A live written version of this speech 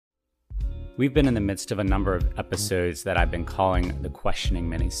We've been in the midst of a number of episodes that I've been calling the Questioning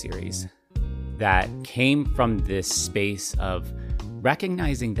Miniseries that came from this space of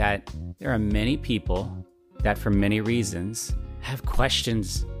recognizing that there are many people that for many reasons have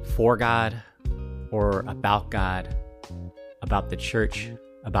questions for God or about God, about the church,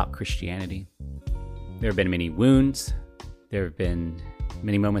 about Christianity. There have been many wounds. There have been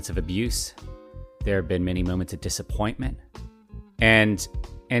many moments of abuse. There have been many moments of disappointment. And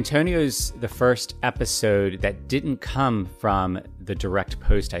Antonio's the first episode that didn't come from the direct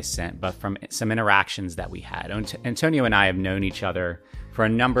post I sent, but from some interactions that we had. Antonio and I have known each other for a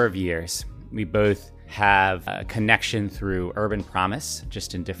number of years. We both have a connection through Urban Promise,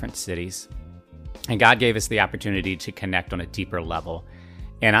 just in different cities. And God gave us the opportunity to connect on a deeper level.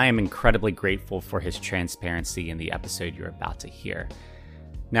 And I am incredibly grateful for his transparency in the episode you're about to hear.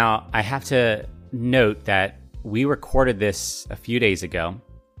 Now, I have to note that we recorded this a few days ago.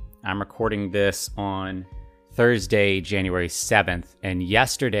 I'm recording this on Thursday, January 7th, and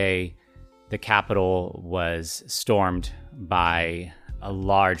yesterday the Capitol was stormed by a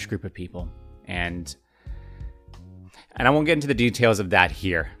large group of people. And I won't get into the details of that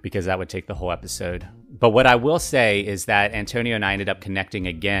here because that would take the whole episode. But what I will say is that Antonio and I ended up connecting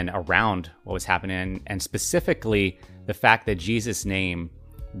again around what was happening, and specifically the fact that Jesus' name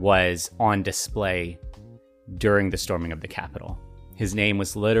was on display during the storming of the Capitol. His name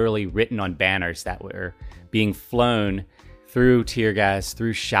was literally written on banners that were being flown through tear gas,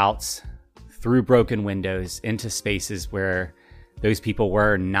 through shouts, through broken windows, into spaces where those people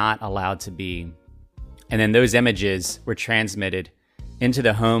were not allowed to be. And then those images were transmitted into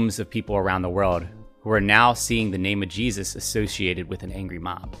the homes of people around the world who are now seeing the name of Jesus associated with an angry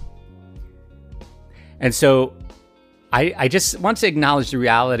mob. And so I just want to acknowledge the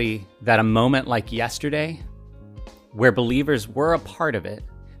reality that a moment like yesterday, where believers were a part of it,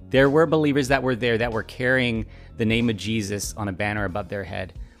 there were believers that were there that were carrying the name of Jesus on a banner above their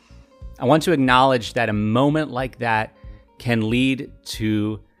head. I want to acknowledge that a moment like that can lead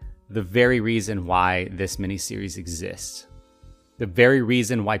to the very reason why this miniseries exists. The very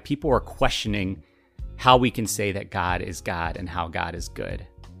reason why people are questioning how we can say that God is God and how God is good.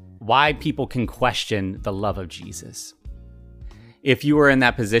 Why people can question the love of Jesus. If you were in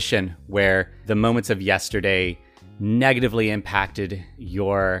that position where the moments of yesterday negatively impacted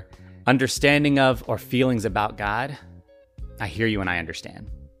your understanding of or feelings about God, I hear you and I understand.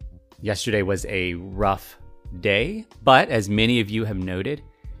 Yesterday was a rough day, but as many of you have noted,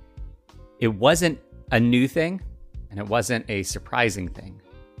 it wasn't a new thing and it wasn't a surprising thing.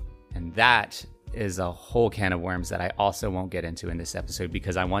 And that is a whole can of worms that I also won't get into in this episode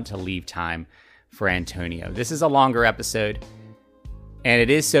because I want to leave time for Antonio. This is a longer episode. And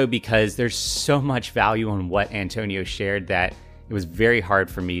it is so because there's so much value on what Antonio shared that it was very hard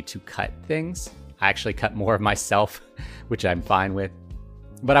for me to cut things. I actually cut more of myself, which I'm fine with.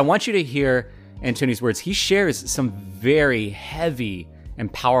 But I want you to hear Antonio's words. He shares some very heavy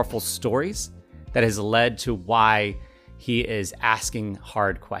and powerful stories that has led to why he is asking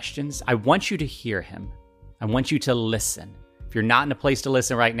hard questions. I want you to hear him. I want you to listen. If you're not in a place to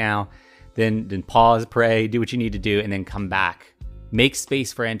listen right now, then pause, pray, do what you need to do, and then come back. Make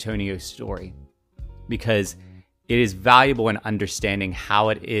space for Antonio's story because it is valuable in understanding how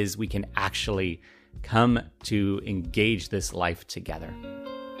it is we can actually come to engage this life together.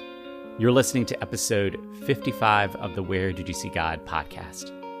 You're listening to episode 55 of the Where Did You See God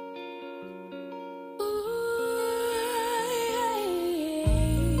podcast.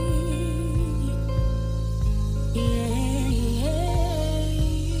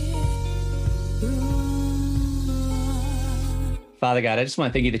 Father God, I just want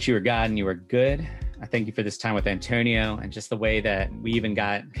to thank you that you are God and you are good. I thank you for this time with Antonio and just the way that we even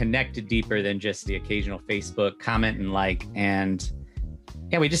got connected deeper than just the occasional Facebook comment and like. And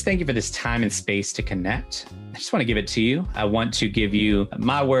yeah, we just thank you for this time and space to connect. I just want to give it to you. I want to give you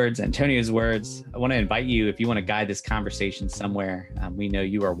my words, Antonio's words. I want to invite you, if you want to guide this conversation somewhere, we know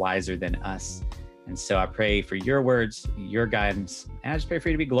you are wiser than us. And so I pray for your words, your guidance, and I just pray for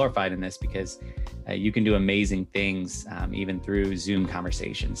you to be glorified in this because you can do amazing things even through Zoom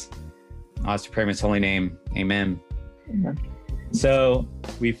conversations. I'll ask to pray in his holy name. Amen. Amen. So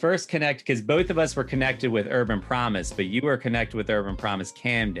we first connect because both of us were connected with Urban Promise, but you were connected with Urban Promise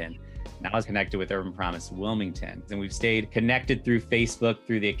Camden. And I was connected with Urban Promise Wilmington. And we've stayed connected through Facebook,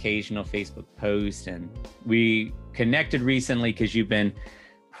 through the occasional Facebook post. And we connected recently because you've been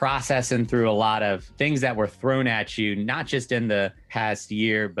processing through a lot of things that were thrown at you, not just in the past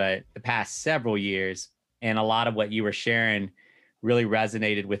year, but the past several years. And a lot of what you were sharing really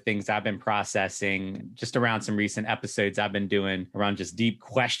resonated with things I've been processing just around some recent episodes I've been doing around just deep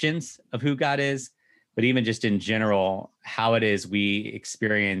questions of who God is, but even just in general, how it is we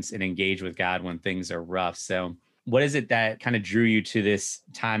experience and engage with God when things are rough. So what is it that kind of drew you to this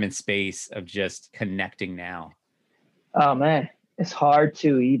time and space of just connecting now? Oh man, it's hard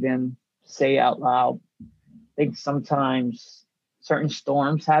to even say out loud. I think sometimes certain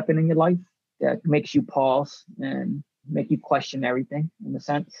storms happen in your life that makes you pause and make you question everything in a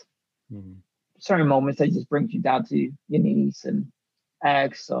sense. Mm-hmm. Certain moments that just brings you down to your knees and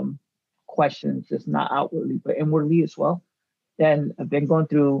ask some questions, just not outwardly, but inwardly as well. Then I've been going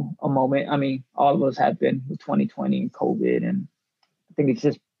through a moment. I mean, all of us have been with 2020 and COVID, and I think it's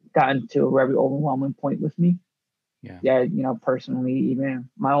just gotten to a very overwhelming point with me. Yeah, personally, even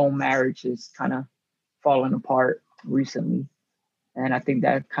my own marriage is kind of falling apart recently. And I think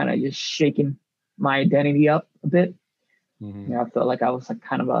that kind of just shaking my identity up a bit. Mm-hmm. I felt like I was like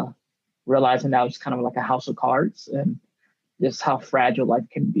kind of realizing that I was kind of like a house of cards and just how fragile life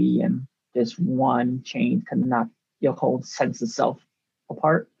can be. And just one change can knock your whole sense of self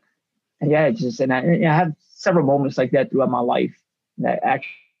apart. And yeah, I have several moments like that throughout my life that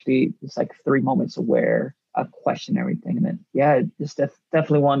actually it's like 3 moments where I question everything. And then, yeah, it's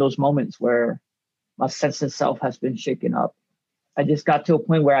definitely one of those moments where my sense of self has been shaken up. I just got to a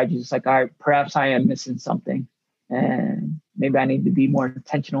point where I just like, all right, perhaps I am missing something and maybe I need to be more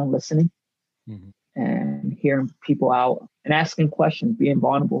intentional in listening and hearing people out and asking questions, being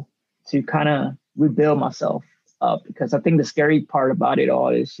vulnerable to kind of rebuild myself up. Because I think the scary part about it all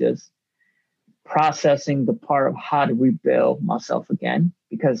is just processing the part of how to rebuild myself again,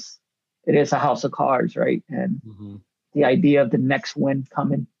 because it is a house of cards, right? And the idea of the next wind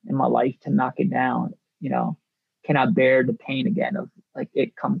coming in my life to knock it down, cannot bear the pain again of like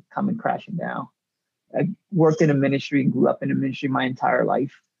it coming crashing down. I worked in a ministry and grew up in a ministry my entire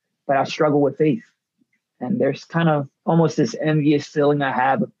life, but I struggle with faith. And there's kind of almost this envious feeling I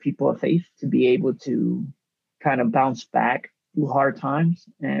have of people of faith to be able to kind of bounce back through hard times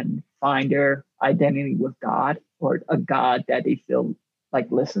and find their identity with God, or a God that they feel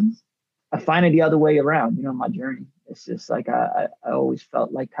like listens. I find it the other way around, my journey. It's just like I always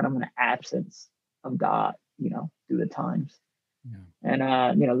felt like kind of an absence of God, through the times. Yeah.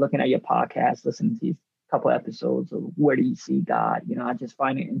 And, looking at your podcast, listening to a couple episodes of where do you see God? I just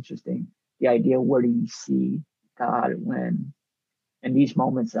find it interesting. The idea of where do you see God when in these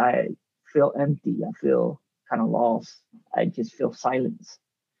moments I feel empty, I feel kind of lost, I just feel silence.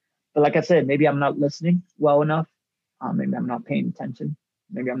 But like I said, maybe I'm not listening well enough. Maybe I'm not paying attention.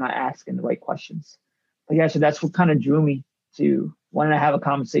 Maybe I'm not asking the right questions. But yeah, so that's what kind of drew me to wanting to have a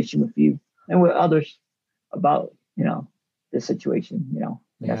conversation with you and with others about, this situation,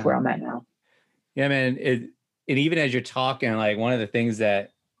 that's where I'm at now. Yeah, man. And even as you're talking, like one of the things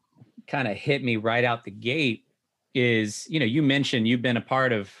that kind of hit me right out the gate is, you mentioned you've been a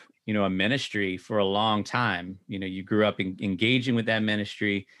part of, a ministry for a long time. You grew up engaging with that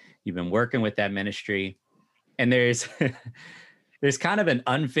ministry. You've been working with that ministry. And there's there's kind of an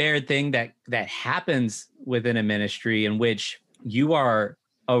unfair thing that happens within a ministry in which you are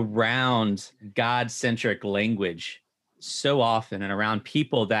around God-centric language so often and around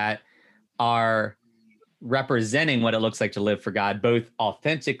people that are representing what it looks like to live for God, both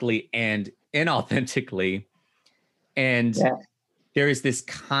authentically and inauthentically. And there is this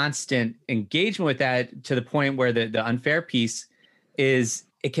constant engagement with that to the point where the unfair piece is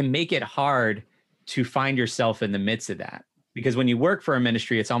it can make it hard to find yourself in the midst of that. Because when you work for a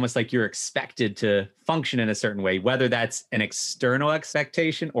ministry, it's almost like you're expected to function in a certain way, whether that's an external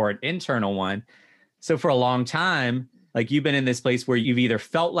expectation or an internal one. So for a long time, like you've been in this place where you've either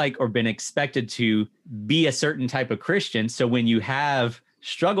felt like or been expected to be a certain type of Christian. So when you have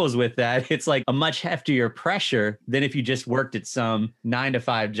struggles with that, it's like a much heftier pressure than if you just worked at some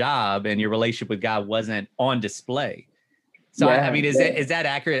 9-to-5 job and your relationship with God wasn't on display. So I mean, is that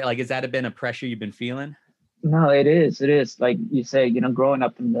accurate? Like, has that been a pressure you've been feeling? No, it is. It is. Like you say, growing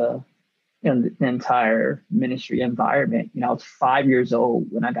up in the entire ministry environment, I was 5 years old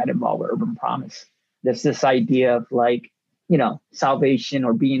when I got involved with Urban Promise. There's this idea of like, salvation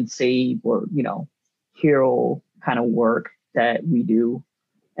or being saved or, hero kind of work that we do.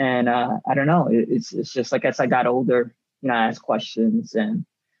 And I don't know, it's just like as I got older, I asked questions and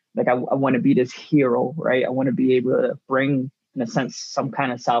like, I want to be this hero, right? I want to be able to bring, in a sense, some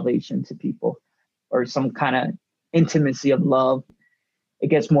kind of salvation to people or some kind of intimacy of love. It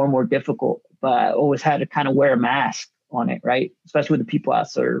gets more and more difficult, but I always had to kind of wear a mask on it, right? Especially with the people I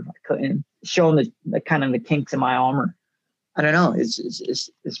serve. I couldn't show them the kind of the kinks in my armor. I don't know.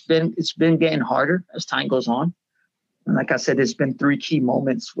 It's been getting harder as time goes on. And like I said, there's been 3 key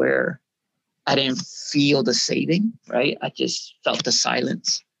moments where I didn't feel the saving, right? I just felt the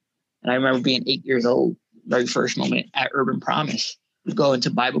silence. And I remember being 8 years old, very first moment at Urban Promise. We go into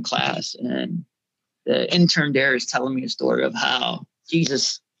Bible class, and the intern there is telling me a story of how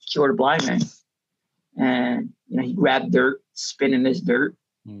Jesus cured a blind man. And, he grabbed dirt, spinning this dirt,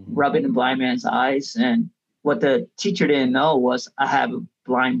 rubbing the blind man's eyes. And what the teacher didn't know was I have a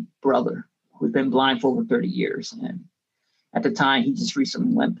blind brother who's been blind for over 30 years. And at the time, he just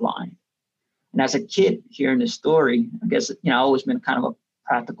recently went blind. And as a kid hearing this story, I guess, I've always been kind of a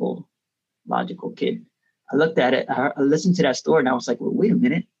practical, logical kid. I looked at it, I listened to that story, and I was like, well, wait a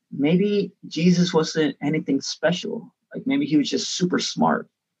minute. Maybe Jesus wasn't anything special. Like maybe he was just super smart.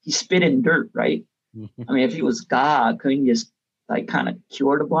 He spit in dirt, right? I mean, if he was God, couldn't he just like kind of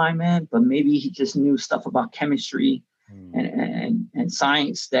cure the blind man? But maybe he just knew stuff about chemistry and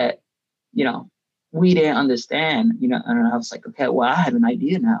science that, we didn't understand, and I was like, okay, well, I have an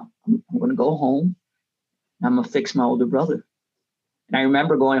idea now. I'm going to go home and I'm going to fix my older brother. And I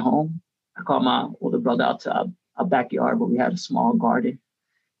remember going home. I called my older brother out to a backyard where we had a small garden.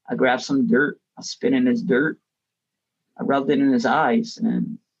 I grabbed some dirt. I spit in his dirt. I rubbed it in his eyes.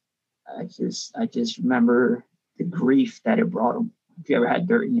 And I just remember the grief that it brought him. If you ever had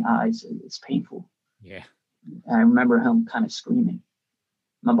dirt in your eyes, it's painful. Yeah. I remember him kind of screaming.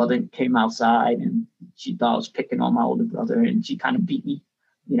 My mother came outside and she thought I was picking on my older brother, and she kind of beat me,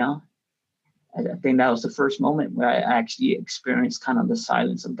 I think that was the first moment where I actually experienced kind of the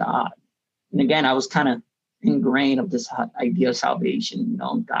silence of God. And again, I was kind of ingrained of this idea of salvation,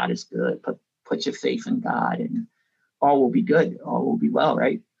 God is good, put your faith in God and all will be good, all will be well,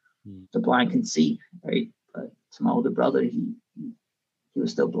 right? The blind can see, right? But to my older brother, he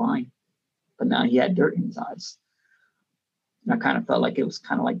was still blind, but now he had dirt in his eyes. And I kind of felt like it was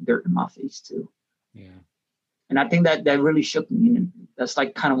kind of like dirt in my face too. Yeah. And I think that really shook me. And that's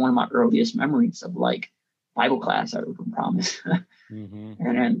like kind of one of my earliest memories of like Bible class at Urban Promise. And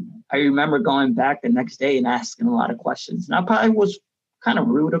then I remember going back the next day and asking a lot of questions. And I probably was kind of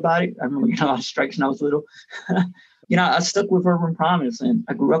rude about it. I remember getting a lot of strikes when I was little. I stuck with Urban Promise, and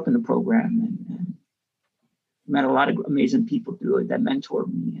I grew up in the program and met a lot of amazing people through it that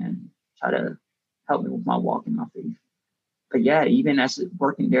mentored me and try to help me with my walk in my faith. But yeah, even as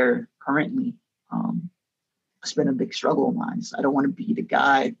working there currently, it's been a big struggle of mine. So I don't want to be the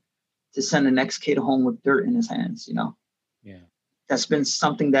guy to send the next kid home with dirt in his hands, Yeah. That's been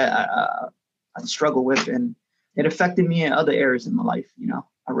something that I struggle with, and it affected me in other areas in my life,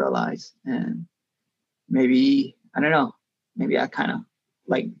 I realized. And maybe, I don't know, maybe I kind of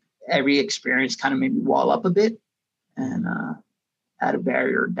like every experience kind of made me wall up a bit and had a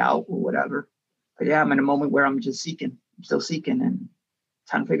barrier of doubt or whatever. But yeah, I'm in a moment where I'm just seeking. I'm still seeking and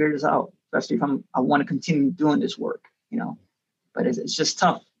trying to figure this out, especially if I want to continue doing this work, but it's just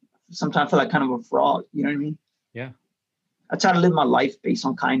tough. Sometimes I feel like kind of a fraud, you know what I mean? Yeah. I try to live my life based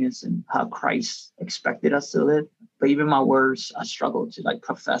on kindness and how Christ expected us to live. But even my words, I struggle to like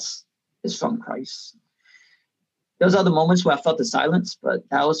profess is from Christ. There was other moments where I felt the silence, but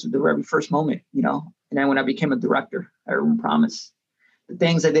that was the very first moment, And then when I became a director at Urban Promise, the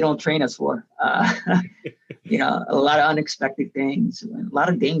things that they don't train us for, a lot of unexpected things and a lot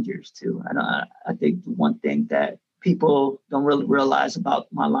of dangers too. I think the one thing that people don't really realize about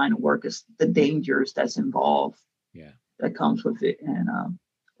my line of work is the dangers that's involved. Yeah. That comes with it, and a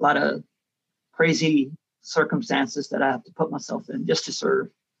lot of crazy circumstances that I have to put myself in just to serve.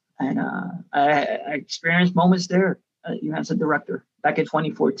 And I experienced moments there, as a director. Back in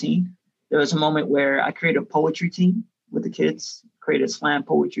 2014, there was a moment where I created a poetry team with the kids, created a slam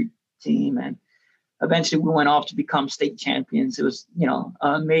poetry team, and eventually we went off to become state champions. It was, an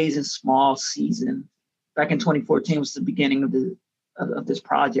amazing small season. Back in 2014 was the beginning of this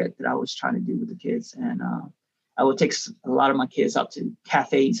project that I was trying to do with the kids. And I would take a lot of my kids out to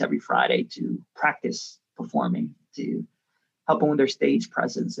cafes every Friday to practice performing, to help them with their stage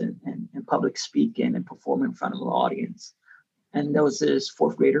presence and public speaking and performing in front of an audience. And there was this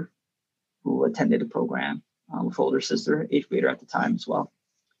fourth grader who attended the program with older sister, eighth grader at the time as well.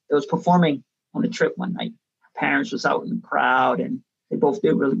 It was performing on a trip one night. Her parents was out in the crowd and they both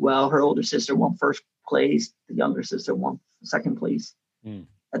did really well. Her older sister won first place. The younger sister won second place.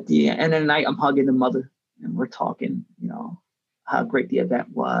 At the end of the night, I'm hugging the mother and we're talking, how great the event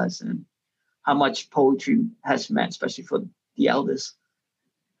was and how much poetry has meant, especially for the eldest.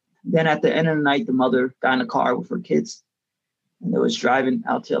 Then at the end of the night, the mother got in the car with her kids and they was driving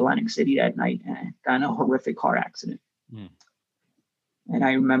out to Atlantic City that night and got in a horrific car accident. And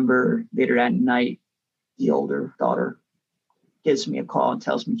I remember later that night, the older daughter gives me a call and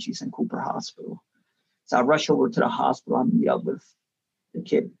tells me she's in Cooper Hospital. So I rush over to the hospital and meet up with the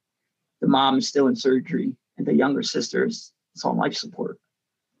kid. The mom is still in surgery, and the younger sister is on life support.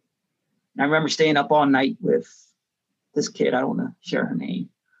 And I remember staying up all night with this kid. I don't want to share her name,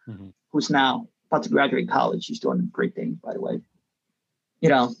 who's now about to graduate college. She's doing great things, by the way. You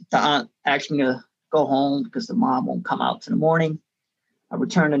know, the aunt asked me to go home because the mom won't come out in the morning. I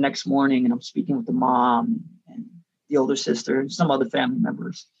return the next morning, and I'm speaking with the mom and the older sister and some other family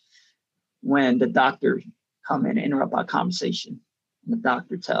members when the doctor come in and interrupt our conversation. And the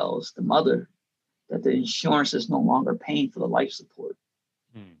doctor tells the mother that the insurance is no longer paying for the life support.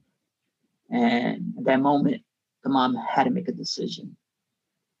 And at that moment, the mom had to make a decision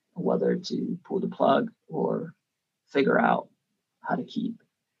whether to pull the plug or figure out how to keep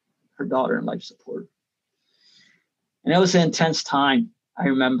her daughter in life support. And it was an intense time. I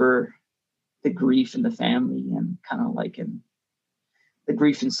remember the grief in the family and kind of like the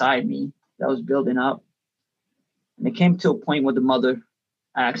grief inside me that was building up. And it came to a point where the mother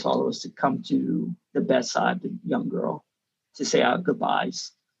asked all of us to come to the bedside of the young girl to say our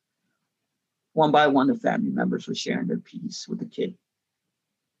goodbyes. One by one, the family members were sharing their piece with the kid.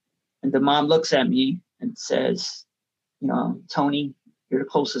 And the mom looks at me and says, you know, Tony, you're the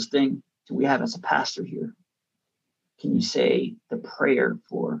closest thing to we have as a pastor here. Can you say the prayer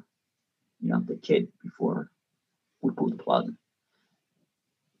for, you know, the kid before we pull the plug?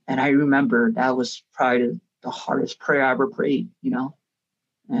 And I remember that was probably the hardest prayer I ever prayed, you know.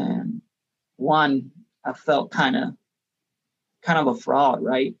 And one, I felt kind of a fraud,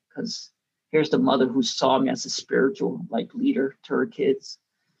 right? Because here's the mother who saw me as a spiritual like leader to her kids.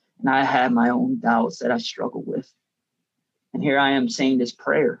 And I had my own doubts that I struggled with. And here I am saying this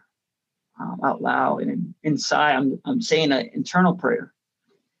prayer out loud. And inside, I'm saying an internal prayer.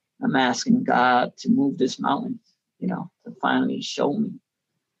 I'm asking God to move this mountain, you know, to finally show me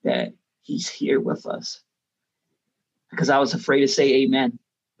that he's here with us. Because I was afraid to say amen.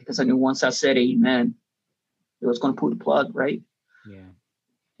 Because I knew once I said amen, it was going to pull the plug, right? Yeah.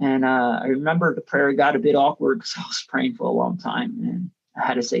 And I remember the prayer got a bit awkward because I was praying for a long time and I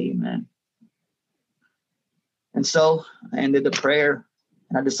had to say amen. And so I ended the prayer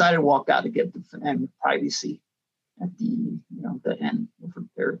and I decided to walk out to get the family privacy at the end of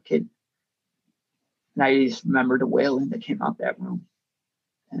their kid. And I just remember the wailing that came out that room.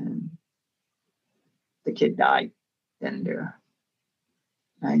 And the kid died then and there.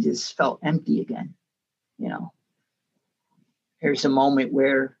 And I just felt empty again, you know. Here's a moment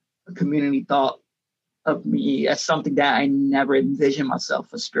where the community thought of me as something that I never envisioned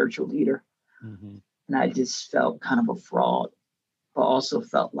myself, a spiritual leader. And I just felt kind of a fraud, but also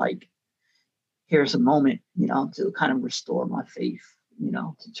felt like here's a moment, you know, to kind of restore my faith, you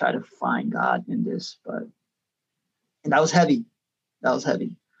know, to try to find God in this. And that was heavy. That was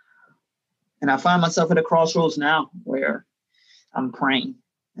heavy. And I find myself at a crossroads now where I'm praying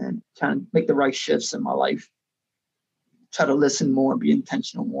and trying to make the right shifts in my life. Try to listen more, be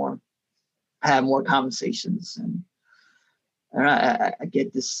intentional more, have more conversations. And I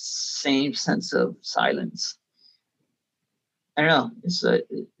get this same sense of silence. I don't know.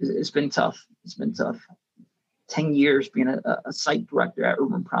 It's been tough. It's been tough. 10 years being a site director at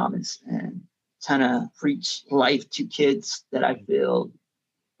Urban Promise and trying to preach life to kids that I feel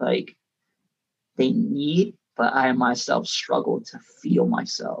like they need, but I myself struggle to feel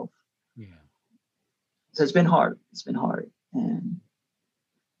myself. Yeah. So it's been hard. It's been hard. And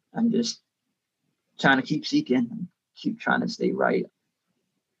I'm just trying to keep seeking, keep trying to stay right.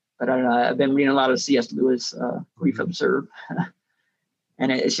 But I don't know. I've been reading a lot of C.S. Lewis, Grief Observed.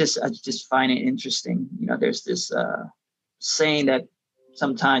 And I just find it interesting. You know, there's this saying that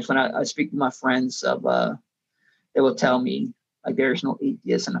sometimes when I speak with my friends they will tell me like there's no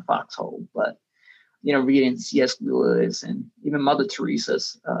atheist in a foxhole. But, you know, reading C.S. Lewis and even Mother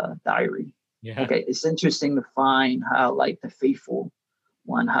Teresa's diary. Yeah. Okay, it's interesting to find how like the faithful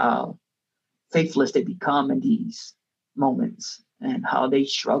one, how faithless they become in these moments and how they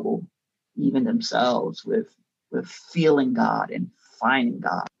struggle even themselves with feeling God and finding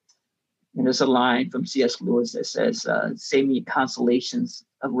God. And there's a line from C.S. Lewis that says, save me consolations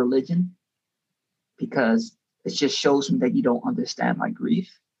of religion because it just shows me that you don't understand my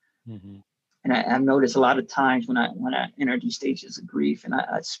grief. And I've noticed a lot of times when I enter these stages of grief and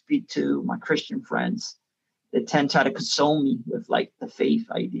I speak to my Christian friends, they tend to try to console me with like the faith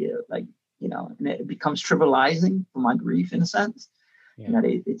idea, like, you know, and it becomes trivializing for my grief in a sense. Yeah. You know,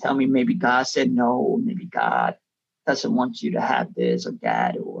 they tell me maybe God said no, maybe God doesn't want you to have this or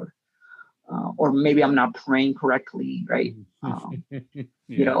that, or maybe I'm not praying correctly, right?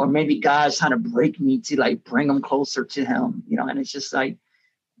 You know, or maybe God's trying to break me to like bring them closer to him, you know, and it's just like,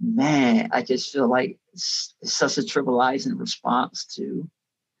 man, I just feel like it's such a trivializing response to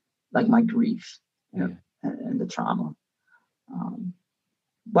like my grief, and the trauma.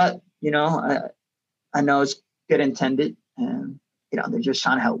 But I know it's good intended, and they're just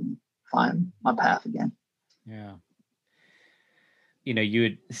trying to help me find my path again. Yeah. You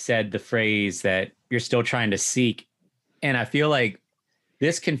had said the phrase that you're still trying to seek, and I feel like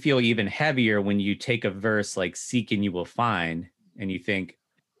this can feel even heavier when you take a verse like "seek and you will find," and you think,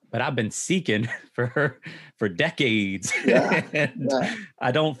 "But I've been seeking for decades, and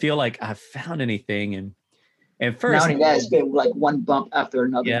I don't feel like I've found anything." And first, not only that, it's been like one bump after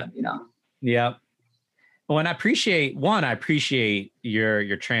another. Yeah. Well, and I appreciate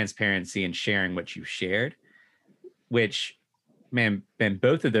your transparency and sharing what you shared, which, man,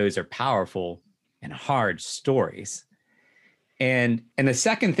 both of those are powerful and hard stories. And the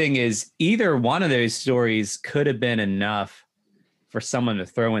second thing is, either one of those stories could have been enough for someone to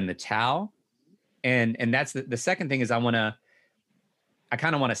throw in the towel. And that's the second thing is I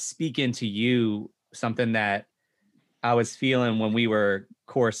kind of want to speak into you something that I was feeling when we were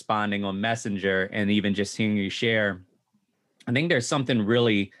corresponding on Messenger, and even just hearing you share. I think there's something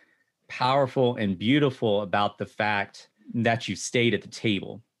really powerful and beautiful about the fact that you stayed at the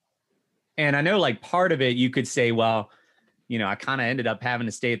table. And I know, like, part of it you could say, well, I kind of ended up having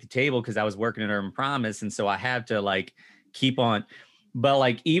to stay at the table because I was working at Urban Promise. And so I had to like keep on. But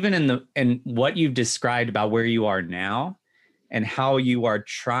like, even in what you've described about where you are now and how you are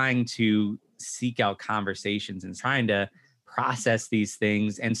trying to seek out conversations and trying to process these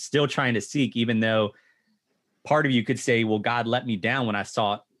things and still trying to seek, even though part of you could say, well, God let me down when I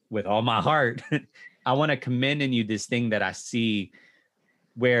saw it with all my heart. I want to commend in you this thing that I see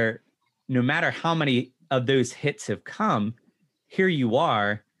where no matter how many of those hits have come, here you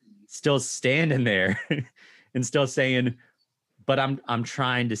are still standing there and still saying, but I'm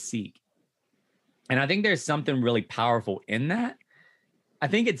trying to seek. And I think there's something really powerful in that. I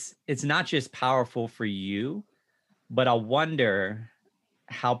think it's not just powerful for you, but I wonder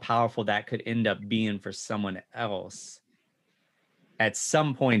how powerful that could end up being for someone else at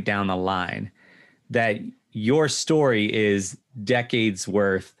some point down the line, that your story is decades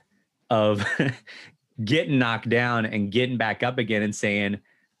worth of getting knocked down and getting back up again and saying,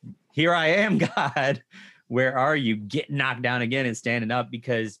 here I am, God, where are you? Getting knocked down again and standing up.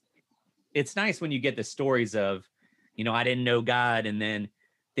 Because it's nice when you get the stories of, I didn't know God, and then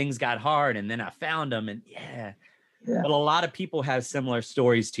things got hard, and then I found him, and But a lot of people have similar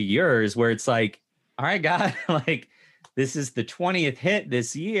stories to yours where it's like, all right, God, like, this is the 20th hit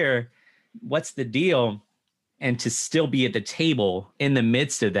this year. What's the deal? And to still be at the table in the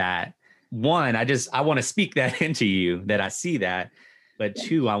midst of that. One, I want to speak that into you, that I see that. But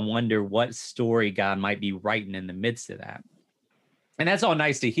two, I wonder what story God might be writing in the midst of that. And that's all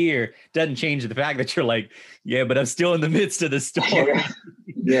nice to hear. Doesn't change the fact that you're like, yeah, but I'm still in the midst of the story.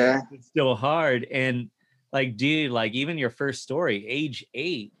 Yeah. It's still hard. And like, dude, like, even your first story, age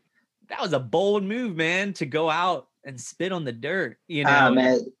 8, that was a bold move, man, to go out and spit on the dirt,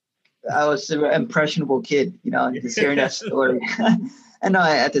 Man, I was an impressionable kid, just hearing that story. And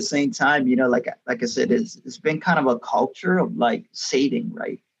at the same time, like I said, it's been kind of a culture of like saving,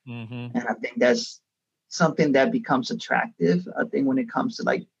 right? Mm-hmm. And I think that's something that becomes attractive. I think when it comes to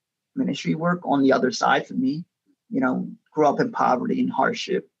like ministry work on the other side for me, grew up in poverty and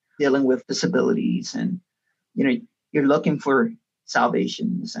hardship, dealing with disabilities, and, you're looking for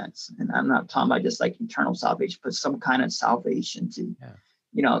salvation in a sense. And I'm not talking about just like eternal salvation, but some kind of salvation to,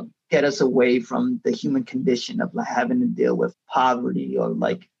 get us away from the human condition of like having to deal with poverty or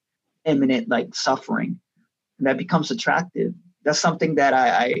like imminent like suffering. And that becomes attractive. That's something that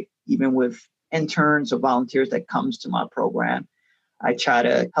I even with interns or volunteers that comes to my program, I try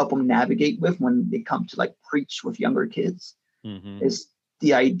to help them navigate with when they come to like preach with younger kids. Mm-hmm. Is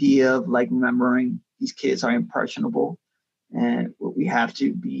the idea of like remembering these kids are impressionable, and we have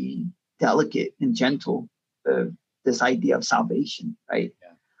to be delicate and gentle. This idea of salvation, right? Yeah.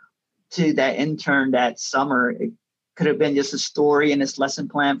 To that intern that summer, it could have been just a story in his lesson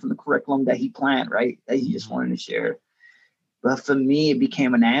plan from the curriculum that he planned, right? That he just wanted to share. But for me, it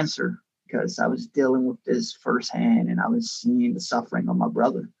became an answer because I was dealing with this firsthand, and I was seeing the suffering of my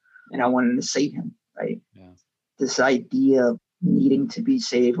brother, and I wanted to save him, right? Yeah. This idea of needing to be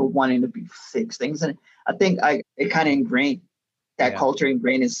saved or wanting to be fixed things. And I think it kind of ingrained, that culture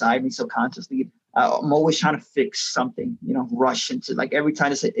ingrained inside me subconsciously. I'm always trying to fix something, rush into, like, every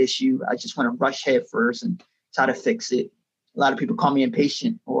time it's an issue, I just want to rush head first and try to fix it. A lot of people call me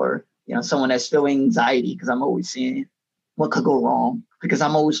impatient, or, someone that's feeling anxiety, because I'm always seeing what could go wrong, because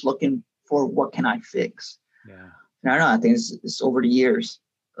I'm always looking for what can I fix. Yeah. And I don't know, I think it's over the years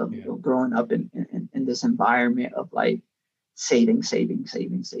of growing up in this environment of like saving,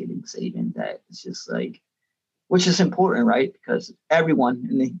 that it's just like, which is important, right? Because everyone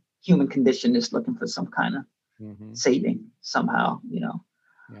in the human condition is looking for some kind of saving somehow,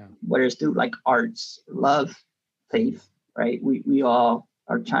 whether it's through like arts, love, faith, right? We all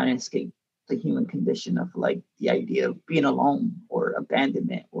are trying to escape the human condition of like the idea of being alone or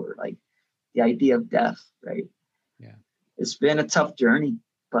abandonment or like the idea of death, right? Yeah. It's been a tough journey,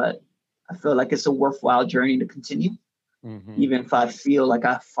 but I feel like it's a worthwhile journey to continue, even if I feel like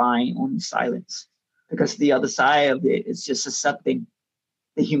I find only silence, because the other side of it is just accepting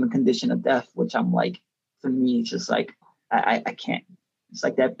the human condition of death, which I'm like, for me, it's just like, I can't. It's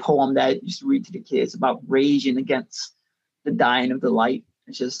like that poem that I used to read to the kids about raging against the dying of the light.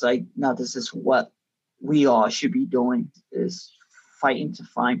 It's just like, no, this is what we all should be doing, is fighting to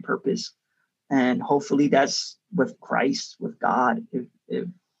find purpose. And hopefully that's with Christ, with God, if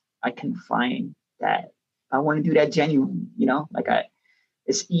I can find that. I want to do that genuinely, like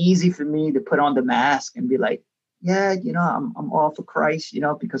it's easy for me to put on the mask and be like, yeah, I'm all for Christ,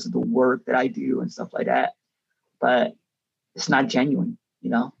 because of the work that I do and stuff like that. But it's not genuine,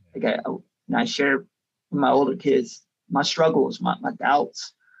 like I share with my older kids my struggles, my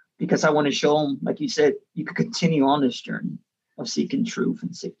doubts, because I want to show them, like you said, you could continue on this journey of seeking truth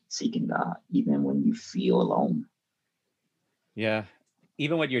and seeking God, even when you feel alone. Yeah.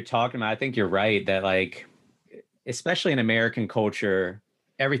 Even what you're talking about, I think you're right that like, especially in American culture,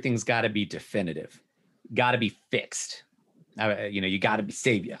 everything's got to be definitive, got to be fixed. You got to be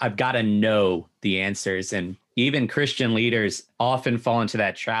saved. I've got to know the answers. And even Christian leaders often fall into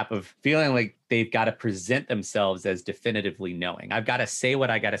that trap of feeling like they've got to present themselves as definitively knowing. I've got to say what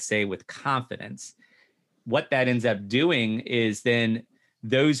I got to say with confidence. What that ends up doing is then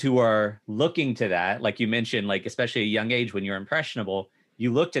those who are looking to that, like you mentioned, like especially at a young age when you're impressionable,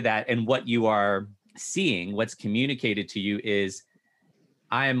 you look to that, and what you are seeing, what's communicated to you is,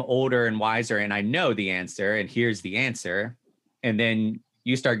 I am older and wiser and I know the answer, and here's the answer. And then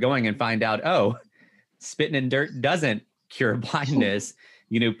you start going and find out, oh, spitting in dirt doesn't cure blindness.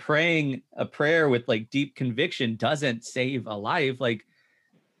 Praying a prayer with like deep conviction doesn't save a life. Like,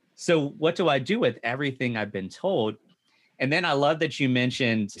 so what do I do with everything I've been told? And then I love that you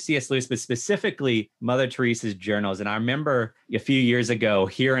mentioned C.S. Lewis, but specifically Mother Teresa's journals. And I remember a few years ago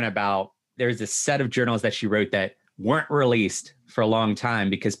hearing about, there's a set of journals that she wrote that weren't released for a long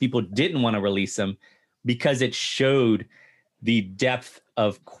time because people didn't want to release them because it showed the depth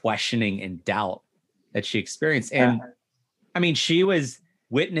of questioning and doubt that she experienced. And I mean, she was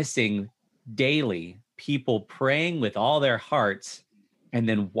witnessing daily people praying with all their hearts and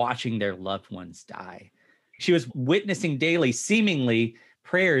then watching their loved ones die. She was witnessing daily, seemingly,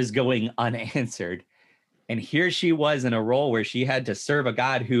 prayers going unanswered. And here she was in a role where she had to serve a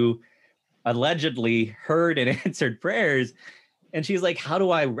God who allegedly heard and answered prayers. And she's like, how do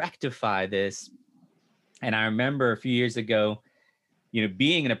I rectify this? And I remember a few years ago,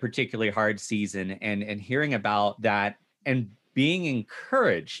 being in a particularly hard season and hearing about that and being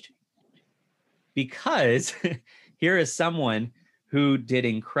encouraged, because here is someone who did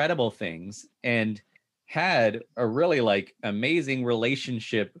incredible things and had a really like amazing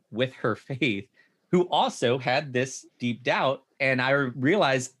relationship with her faith, who also had this deep doubt. And I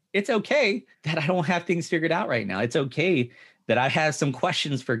realized it's okay that I don't have things figured out right now. It's okay that I have some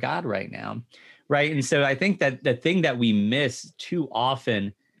questions for God right now. Right. And so I think that the thing that we miss too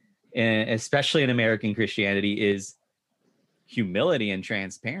often, especially in American Christianity, is humility and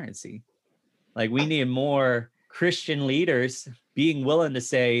transparency. Like, we need more Christian leaders being willing to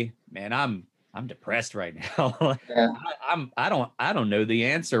say, man, I'm depressed right now. Yeah. I don't know the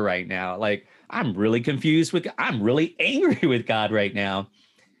answer right now. Like, I'm really confused I'm really angry with God right now.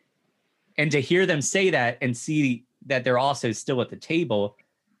 And to hear them say that and see that they're also still at the table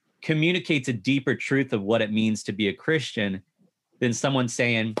communicates a deeper truth of what it means to be a Christian than someone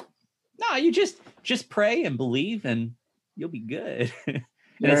saying, no, you just pray and believe and you'll be good.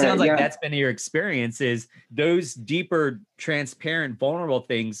 And it sounds like that's been your experience, is those deeper, transparent, vulnerable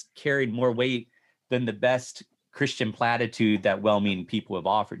things carried more weight than the best Christian platitude that well-meaning people have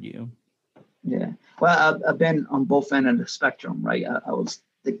offered you. Yeah. Well, I've been on both ends of the spectrum, right? I was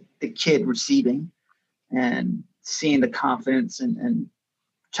the kid receiving and seeing the confidence and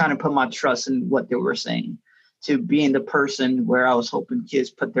trying to put my trust in what they were saying, to being the person where I was hoping kids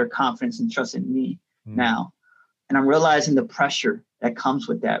put their confidence and trust in me now. And I'm realizing the pressure that comes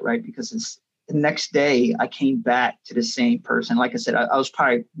with that, right? Because it's the next day I came back to the same person. Like I said, I was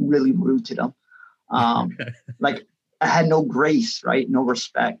probably really rude to them. Like, I had no grace, right? No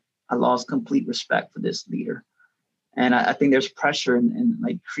respect. I lost complete respect for this leader. And I think there's pressure in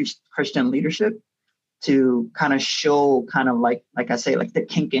like Christian leadership to kind of show kind of like I say, like the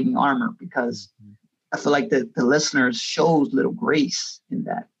kink in the armor, because I feel like the listeners shows little grace in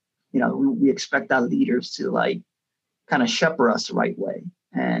that. You know, we expect our leaders to like kind of shepherd us the right way.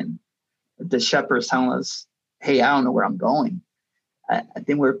 And if the shepherd's telling us, hey, I don't know where I'm going, I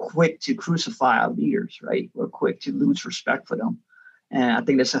think we're quick to crucify our leaders, right? We're quick to lose respect for them. And I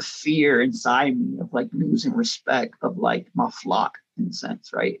think there's a fear inside me of like losing respect of like my flock in a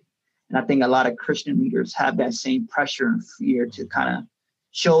sense, right? And I think a lot of Christian leaders have that same pressure and fear to kind of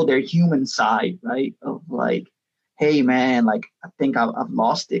show their human side, right? Of like, hey, man, like, I think I've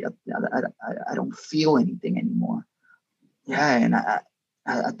lost it. I don't feel anything anymore. Yeah, and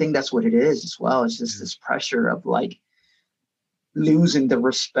I think that's what it is as well. It's just this pressure of like losing the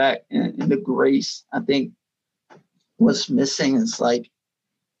respect and the grace. I think what's missing is like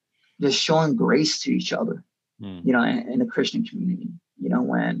just showing grace to each other, you know, in the Christian community. You know,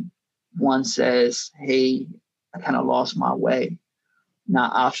 when one says, hey, I kind of lost my way,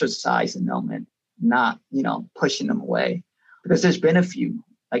 not ostracizing them and not, you know, pushing them away. Because there's been a few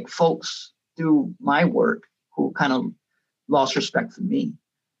like folks through my work who kind of lost respect for me.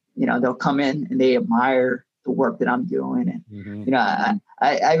 You know, they'll come in and they admire the work that I'm doing. And, you know,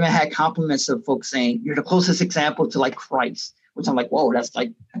 I even had compliments of folks saying, you're the closest example to like Christ, which I'm like, whoa, that's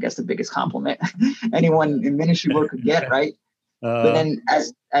like, I guess the biggest compliment anyone in ministry work could get, right? But then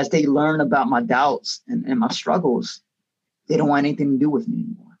as they learn about my doubts and my struggles, they don't want anything to do with me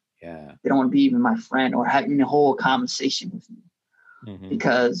anymore. Yeah. They don't want to be even my friend or having a whole conversation with me.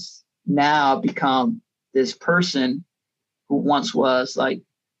 Because now I've become this person who once was like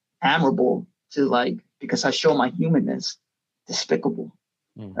admirable to like, because I show my humanness, despicable,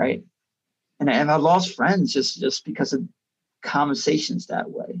 right? And I lost friends just because of conversations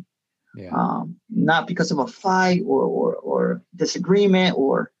that way. Yeah. Not because of a fight or disagreement,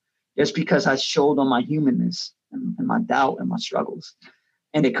 or just because I showed them my humanness and my doubt and my struggles.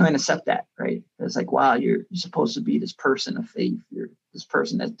 And they couldn't accept that, right? It's like, wow, you're supposed to be this person of faith. You're this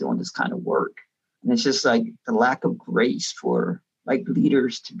person that's doing this kind of work. And it's just like the lack of grace for like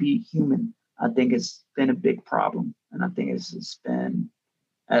leaders to be human. I think it's been a big problem. And I think it's been,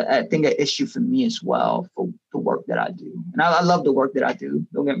 I think, an issue for me as well for the work that I do. And I love the work that I do.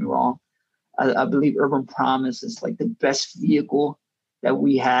 Don't get me wrong. I believe Urban Promise is like the best vehicle that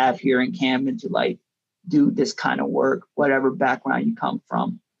we have here in Camden to like do this kind of work, whatever background you come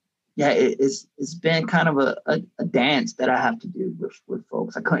from. Yeah, it's been kind of a dance that I have to do with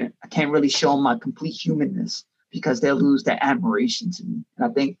folks. I can't really show them my complete humanness because they'll lose their admiration to me. And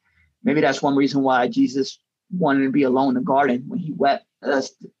I think maybe that's one reason why Jesus wanted to be alone in the garden when he wept.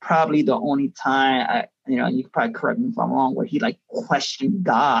 That's probably the only time you can probably correct me if I'm wrong, where he like questioned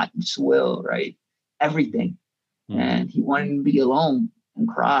God's will, right? Everything. And he wanted to be alone and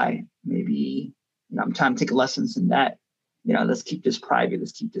cry. Maybe, I'm trying to take lessons in that. Let's keep this private.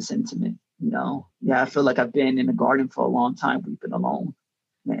 Let's keep this intimate. I feel like I've been in the garden for a long time, weeping alone.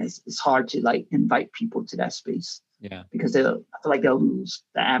 Man, it's hard to like invite people to that space. Yeah. Because I feel like they'll lose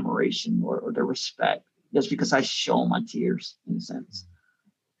the admiration or the respect just because I show my tears in a sense.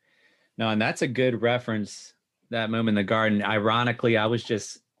 No, and that's a good reference, that moment in the garden. Ironically, I was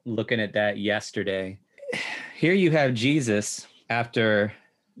just looking at that yesterday. Here you have Jesus, after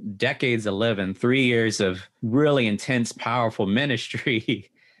decades of living, 3 years of really intense, powerful ministry,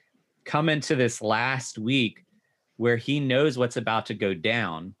 come into this last week where he knows what's about to go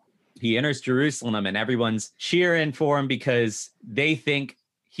down. He enters Jerusalem and everyone's cheering for him because they think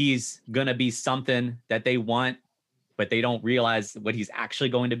he's going to be something that they want, but they don't realize what he's actually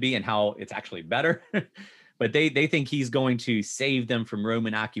going to be and how it's actually better. But they think he's going to save them from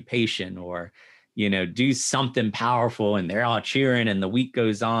Roman occupation or, do something powerful, and they're all cheering, and the week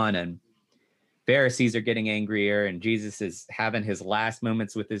goes on and Pharisees are getting angrier, and Jesus is having his last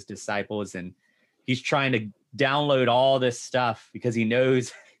moments with his disciples, and he's trying to download all this stuff because he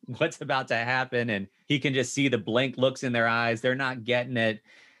knows what's about to happen, and he can just see the blank looks in their eyes. They're not getting it.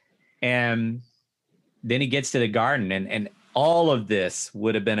 And then he gets to the garden, and all of this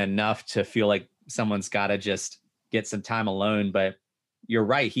would have been enough to feel like someone's got to just get some time alone. But you're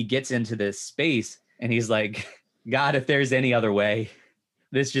right. He gets into this space and he's like, God, if there's any other way,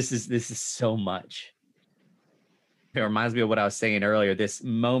 this is so much. It reminds me of what I was saying earlier, this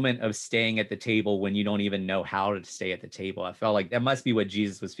moment of staying at the table when you don't even know how to stay at the table. I felt like that must be what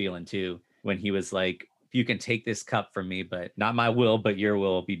Jesus was feeling too, when he was like, you can take this cup from me, but not my will, but your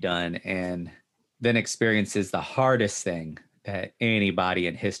will be done. And then experiences the hardest thing that anybody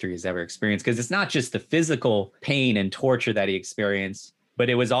in history has ever experienced. Because it's not just the physical pain and torture that he experienced, but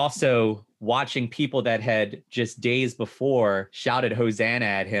it was also watching people that had just days before shouted Hosanna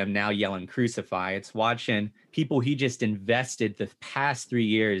at him now yelling crucify. It's watching people he just invested the past 3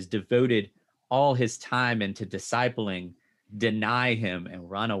 years, devoted all his time into discipling, deny him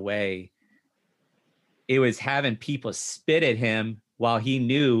and run away. It was having people spit at him while he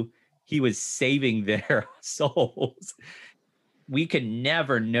knew he was saving their souls. We could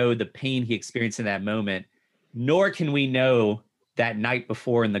never know the pain he experienced in that moment, nor can we know that night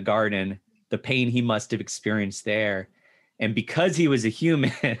before in the garden, the pain he must have experienced there. And because he was a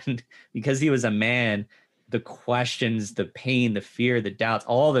human, because he was a man, the questions, the pain, the fear, the doubts,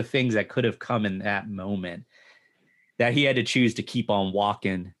 all the things that could have come in that moment, that he had to choose to keep on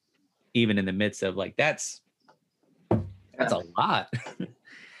walking, even in the midst of, like, that's a lot.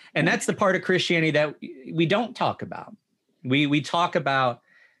 And that's the part of Christianity that we don't talk about. We talk about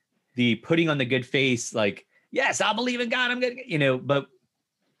the putting on the good face, like, yes, I'll believe in God, I'm gonna, but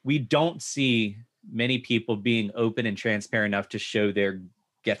we don't see many people being open and transparent enough to show their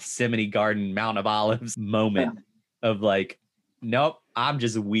Gethsemane Garden, Mount of Olives moment of like, nope, I'm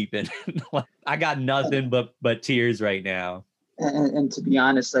just weeping. I got nothing but tears right now. And to be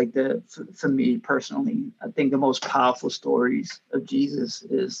honest, like for me personally, I think the most powerful stories of Jesus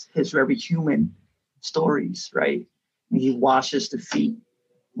is his very human stories, right? When he washes the feet,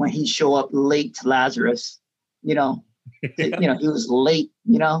 when he show up late to Lazarus, he was late,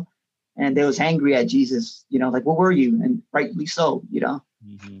 and they was angry at Jesus, like, where were you? And rightly so,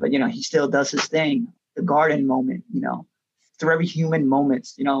 Mm-hmm. but, he still does his thing. The garden moment, through every human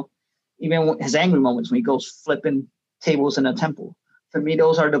moments, even his angry moments when he goes flipping tables in a temple. For me,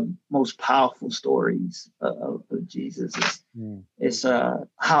 those are the most powerful stories of Jesus. It's how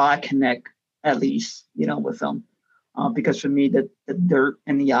I connect, at least, with him. Because for me, the dirt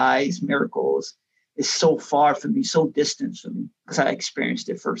in the eyes, miracles, is so far from me, so distant from me, because I experienced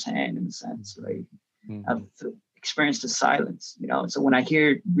it firsthand in a sense, right? Mm-hmm. I've experienced the silence, So when I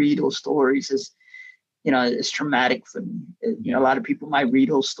read those stories, it's traumatic for me. A lot of people might read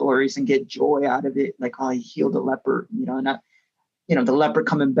those stories and get joy out of it, like, oh, he healed a leper, and the leper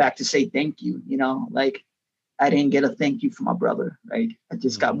coming back to say thank you, like, I didn't get a thank you from my brother, right? I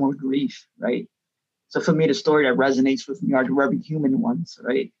just got more grief, right? So for me, the story that resonates with me are the very human ones,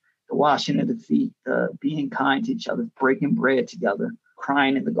 right? The washing of the feet, the being kind to each other, breaking bread together,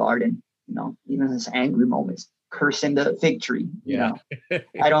 crying in the garden, even his angry moments, cursing the fig tree,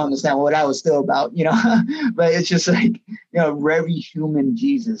 I don't understand what that was still about, but it's just like, very human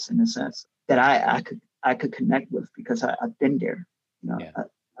Jesus in a sense that I could connect with, because I've been there,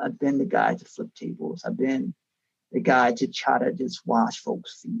 I've been the guy to flip tables. I've been the guy to try to just wash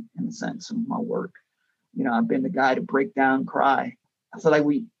folks' feet in a sense of my work. I've been the guy to break down, cry. I feel like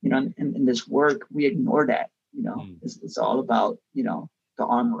we, in this work, we ignore that, it's all about, the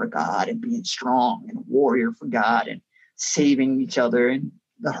armor of God and being strong and a warrior for God and saving each other and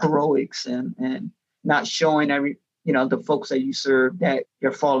the heroics and not showing the folks that you serve that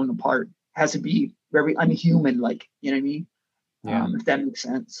you're falling apart. It has to be very unhuman, like, you know what I mean? If that makes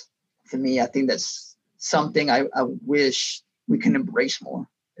sense. For me, I think that's something I wish we can embrace more.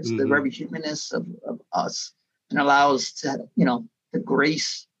 It's the very humanness of us, and allow us to, the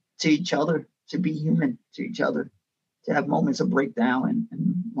grace to each other, to be human to each other, to have moments of breakdown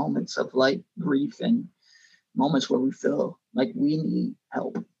and moments of like grief and moments where we feel like we need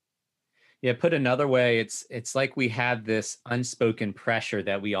help. Yeah, put another way, it's like we have this unspoken pressure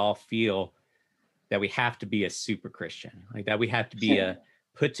that we all feel that we have to be a super Christian, like that we have to be a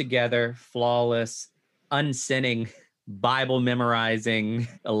put together, flawless, unsinning, Bible memorizing,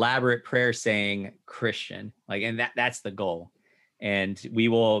 elaborate prayer saying Christian. Like, and that's the goal. And we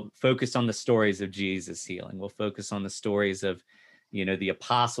will focus on the stories of Jesus healing. We'll focus on the stories of, the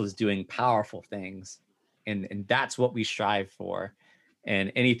apostles doing powerful things. And that's what we strive for.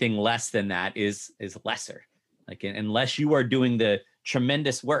 And anything less than that is lesser. Like, unless you are doing the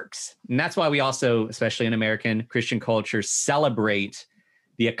tremendous works. And that's why we also, especially in American Christian culture, celebrate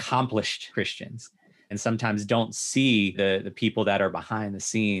the accomplished Christians and sometimes don't see the people that are behind the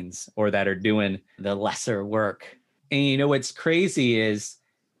scenes or that are doing the lesser work. And what's crazy is,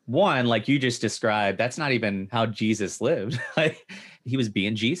 one, like you just described, that's not even how Jesus lived. Like, he was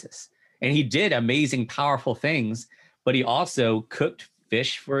being Jesus. And he did amazing, powerful things, but he also cooked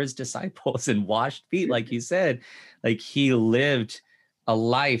fish for his disciples and washed feet, like you said. Like, he lived a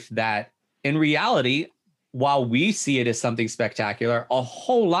life that, in reality, while we see it as something spectacular, a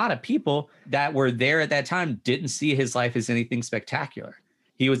whole lot of people that were there at that time didn't see his life as anything spectacular.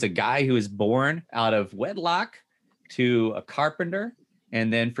 He was a guy who was born out of wedlock to a carpenter.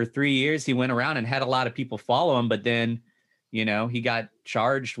 And then for 3 years, he went around and had a lot of people follow him. But then, he got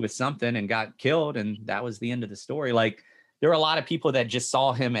charged with something and got killed, and that was the end of the story. Like, there were a lot of people that just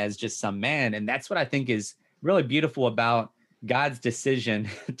saw him as just some man. And that's what I think is really beautiful about God's decision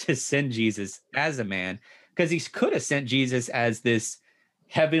to send Jesus as a man, because he could have sent Jesus as this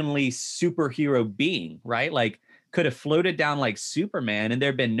heavenly superhero being, right? Like, could have floated down like Superman and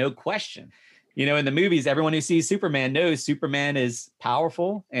there'd been no question. You know, in the movies, everyone who sees Superman knows Superman is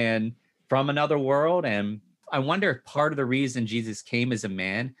powerful and from another world. And I wonder if part of the reason Jesus came as a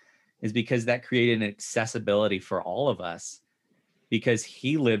man is because that created an accessibility for all of us, because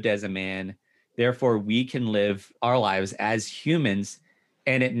he lived as a man. Therefore, we can live our lives as humans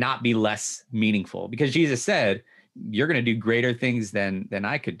and it not be less meaningful, because Jesus said, you're going to do greater things than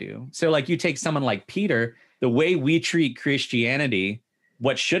I could do. So like, you take someone like Peter, the way we treat Christianity,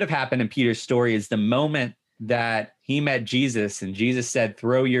 what should have happened in Peter's story is the moment that he met Jesus and Jesus said,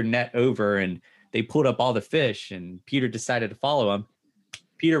 throw your net over, and they pulled up all the fish and Peter decided to follow him.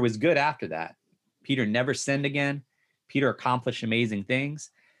 Peter was good after that. Peter never sinned again. Peter accomplished amazing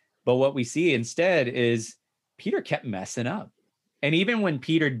things. But what we see instead is Peter kept messing up. And even when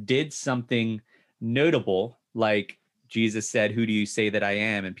Peter did something notable, like Jesus said, who do you say that I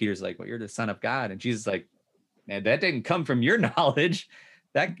am? And Peter's like, well, you're the Son of God. And Jesus is like, man, that didn't come from your knowledge.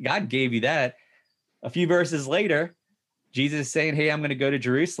 That God gave you that. A few verses later, Jesus is saying, hey, I'm going to go to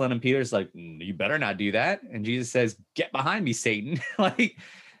Jerusalem. And Peter's like, you better not do that. And Jesus says, get behind me, Satan. Like,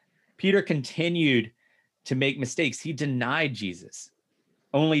 Peter continued to make mistakes. He denied Jesus.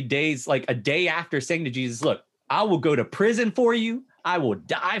 Only days, like a day after saying to Jesus, look, I will go to prison for you. I will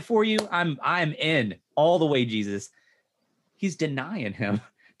die for you. I'm in all the way, Jesus. He's denying him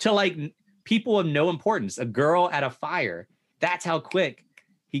to like people of no importance, a girl at a fire. That's how quick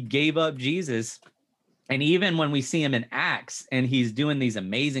he gave up Jesus. And even when we see him in Acts and he's doing these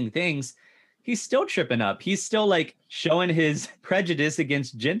amazing things, he's still tripping up. He's still like showing his prejudice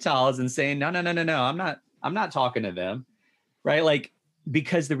against Gentiles and saying, no, I'm not talking to them. Right. Like,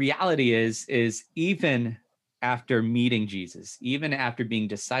 because the reality is even after meeting Jesus, even after being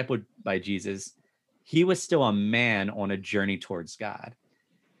discipled by Jesus, he was still a man on a journey towards God.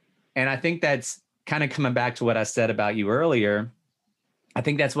 And I think that's kind of coming back to what I said about you earlier. I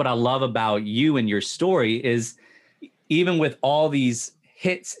think that's what I love about you and your story is, even with all these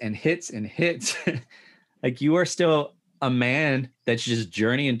hits and hits and hits, like, you are still a man that's just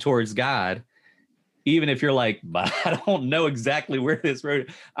journeying towards God. Even if you're like, but I don't know exactly where this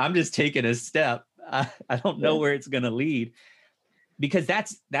road, I'm just taking a step. I don't know where it's going to lead, because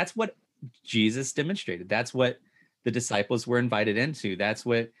that's what Jesus demonstrated. That's what the disciples were invited into. That's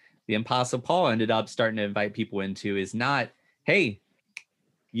what the Apostle Paul ended up starting to invite people into, is not, hey,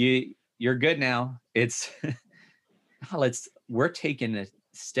 you're good now. It's we're taking a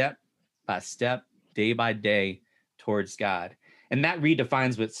step by step, day by day towards God. And that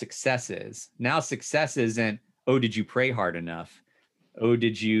redefines what success is. Now success isn't, oh, did you pray hard enough? Oh,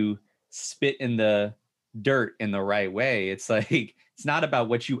 did you spit in the dirt in the right way? It's like, it's not about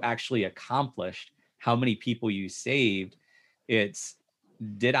what you actually accomplished, how many people you saved. It's,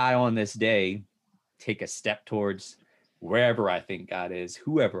 did I on this day take a step towards wherever I think God is,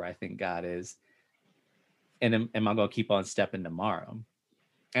 whoever I think God is? And am I going to keep on stepping tomorrow?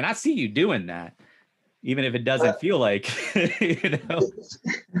 And I see you doing that, even if it doesn't feel like, you know.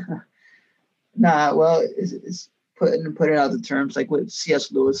 Nah, well, it's putting out the terms, like with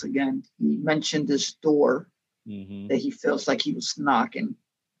C.S. Lewis again. He mentioned this door that he feels like he was knocking.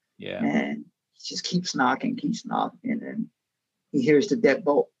 Yeah. And he just keeps knocking, and he hears the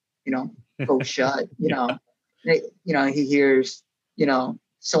deadbolt, go shut, he hears,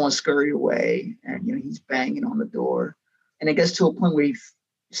 someone scurry away, and he's banging on the door. And it gets to a point where he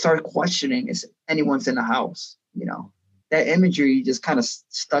started questioning if anyone's in the house. That imagery just kind of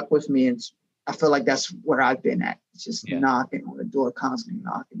stuck with me, and I feel like that's where I've been at. It's just knocking on the door, constantly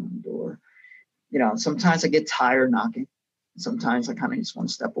knocking on the door. Sometimes I get tired knocking. Sometimes I kind of just want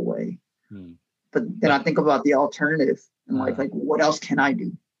to step away. But then I think about the alternative and like what else can I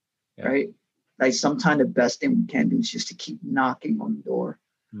do? Yeah. Right? Like sometimes the best thing we can do is just to keep knocking on the door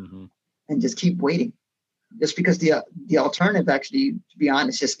and just keep waiting. Just because the alternative, actually, to be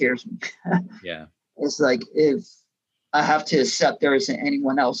honest, just scares me. Yeah. It's like, if I have to accept there isn't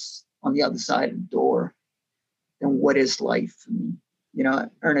anyone else on the other side of the door, then what is life for me?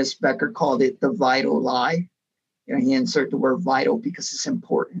 Ernest Becker called it the vital lie. He inserted the word vital because it's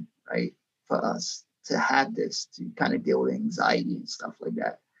important, right, for us to have this, to kind of deal with anxiety and stuff like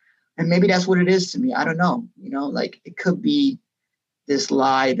that. And maybe that's what it is to me. I don't know. Like, it could be this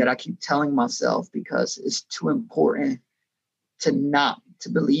lie that I keep telling myself because it's too important to not to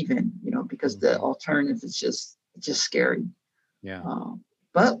believe in, because the alternative is just scary. Yeah.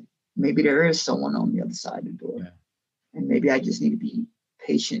 But maybe there is someone on the other side of the door. Yeah. And maybe I just need to be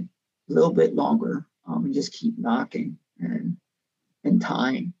patient a little bit longer, and just keep knocking. And in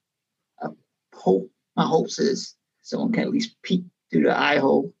time, my hopes is someone can at least peek through the eye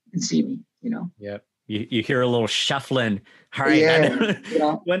hole and see me, Yep. You hear a little shuffling. All right.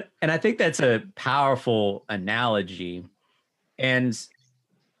 Yeah. And I think that's a powerful analogy. And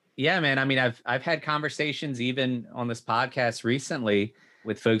yeah, man, I mean, I've had conversations even on this podcast recently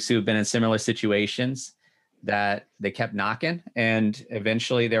with folks who have been in similar situations that they kept knocking and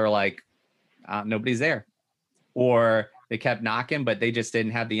eventually they were like, nobody's there. Or they kept knocking, but they just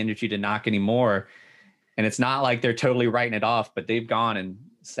didn't have the energy to knock anymore. And it's not like they're totally writing it off, but they've gone and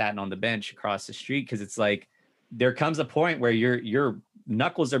sat on the bench across the street because it's like there comes a point where your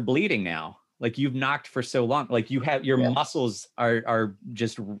knuckles are bleeding now. Like you've knocked for so long, like you have your muscles are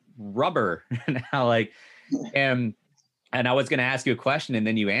just rubber now. Like, and I was going to ask you a question, and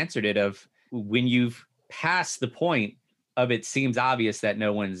then you answered it. Of when you've passed the point of it seems obvious that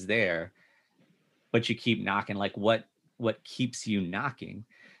no one's there, but you keep knocking. Like what keeps you knocking?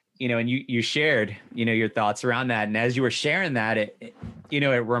 And you shared, your thoughts around that. And as you were sharing that, it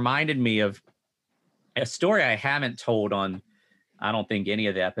reminded me of a story I haven't told on, I don't think, any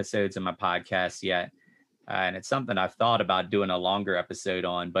of the episodes of my podcast yet. And it's something I've thought about doing a longer episode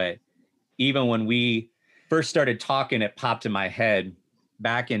on. But even when we first started talking, it popped in my head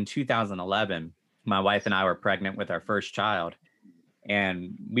back in 2011. My wife and I were pregnant with our first child.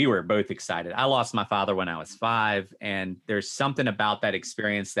 And we were both excited. I lost my father when I was 5. And there's something about that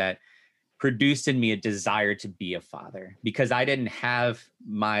experience that produced in me a desire to be a father, because I didn't have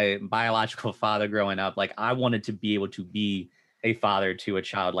my biological father growing up. Like I wanted to be able to be a father to a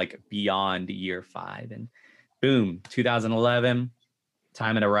child, like beyond year 5. And boom, 2011,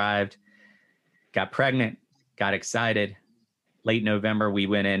 time had arrived, got pregnant, got excited. Late November, we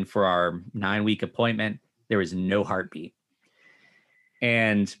went in for our 9-week appointment. There was no heartbeat.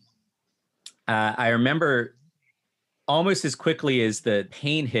 And I remember almost as quickly as the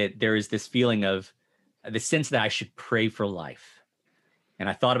pain hit, there is this feeling of the sense that I should pray for life. And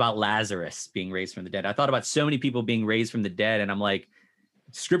I thought about Lazarus being raised from the dead. I thought about so many people being raised from the dead. And I'm like,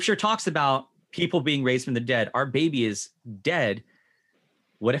 scripture talks about people being raised from the dead. Our baby is dead.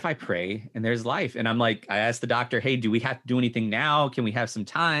 What if I pray and there's life? And I'm like, I asked the doctor, hey, do we have to do anything now? Can we have some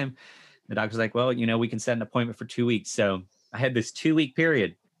time? The doctor's like, well, we can set an appointment for 2 weeks. So I had this 2-week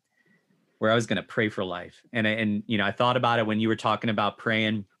period where I was going to pray for life. And I thought about it when you were talking about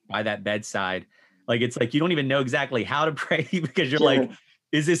praying by that bedside. Like, it's like, you don't even know exactly how to pray because you're like,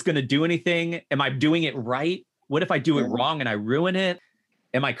 is this going to do anything? Am I doing it right? What if I do it wrong and I ruin it?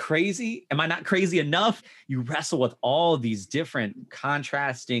 Am I crazy? Am I not crazy enough? You wrestle with all these different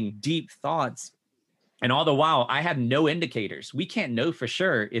contrasting deep thoughts. And all the while, I have no indicators. We can't know for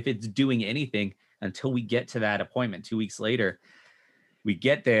sure if it's doing anything until we get to that appointment 2 weeks later. We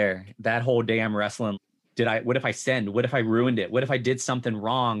get there, that whole day I'm wrestling. What if I sinned? What if I ruined it? What if I did something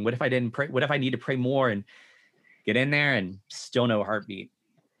wrong? What if I didn't pray? What if I need to pray more? And get in there and still no heartbeat.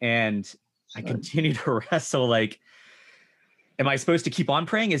 And I continue to wrestle, like, am I supposed to keep on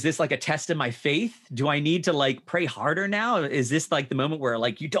praying? Is this like a test of my faith? Do I need to like pray harder now? Is this like the moment where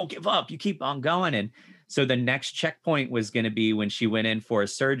like, you don't give up, you keep on going? And so the next checkpoint was going to be when she went in for a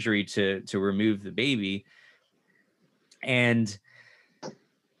surgery to remove the baby. And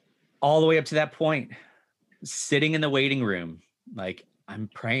all the way up to that point, sitting in the waiting room, like I'm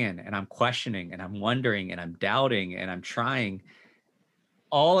praying and I'm questioning and I'm wondering and I'm doubting and I'm trying,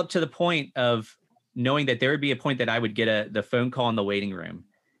 all up to the point of knowing that there would be a point that I would get the phone call in the waiting room.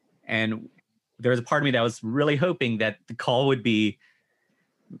 And there was a part of me that was really hoping that the call would be,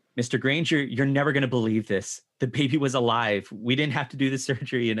 Mr. Granger, you're never going to believe this. The baby was alive. We didn't have to do the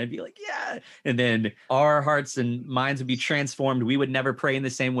surgery. And I'd be like, yeah. And then our hearts and minds would be transformed. We would never pray in the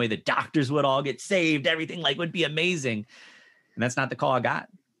same way. The doctors would all get saved. Everything like would be amazing. And that's not the call I got.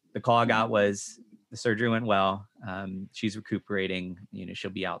 The call I got was the surgery went well. She's recuperating.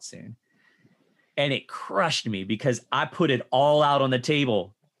 She'll be out soon. And it crushed me because I put it all out on the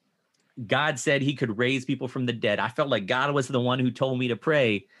table. God said he could raise people from the dead. I felt like God was the one who told me to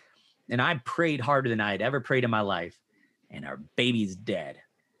pray. And I prayed harder than I had ever prayed in my life. And our baby's dead.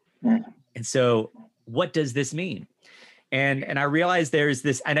 And so what does this mean? And I realized there's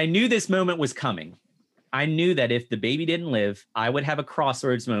this, and I knew this moment was coming. I knew that if the baby didn't live, I would have a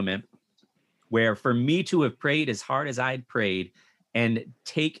crossroads moment where for me to have prayed as hard as I'd prayed and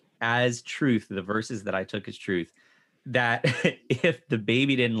take as truth the verses that I took as truth, that if the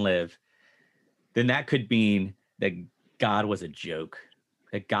baby didn't live, then that could mean that God was a joke,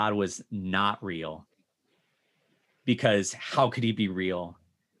 that God was not real. because how could he be real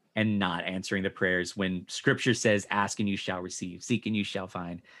and not answering the prayers when scripture says, ask and you shall receive, seek and you shall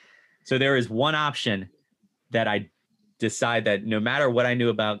find. So there is one option that I decide that no matter what I knew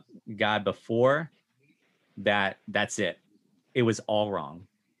about God before, that's it. It was all wrong.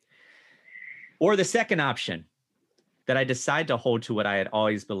 Or the second option, that I decide to hold to what I had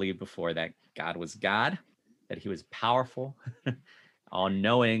always believed before, that God was God, that he was powerful, all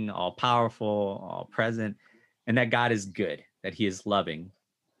knowing, all powerful, all present, and that God is good, that he is loving.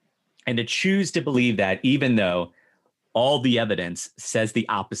 And to choose to believe that, even though all the evidence says the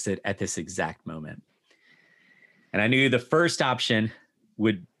opposite at this exact moment. And I knew the first option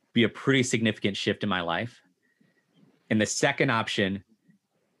would be a pretty significant shift in my life. And the second option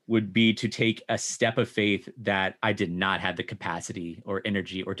would be to take a step of faith that I did not have the capacity or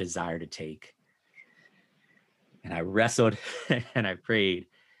energy or desire to take. And I wrestled and I prayed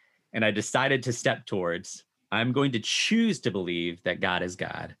and I decided to step towards, I'm going to choose to believe that God is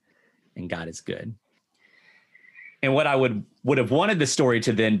God and God is good. And what I would have wanted the story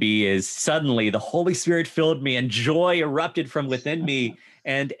to then be is suddenly the Holy Spirit filled me and joy erupted from within me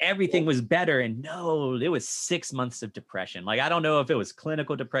and everything was better. And no, it was 6 months of depression. Like, I don't know if it was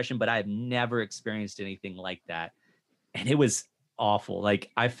clinical depression, but I've never experienced anything like that. And it was awful. Like,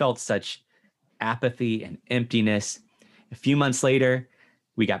 I felt such apathy and emptiness. A few months later,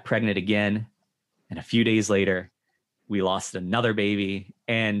 we got pregnant again. And a few days later, we lost another baby.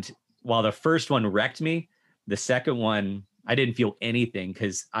 And while the first one wrecked me, the second one, I didn't feel anything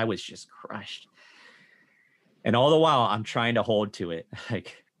because I was just crushed. And all the while, I'm trying to hold to it.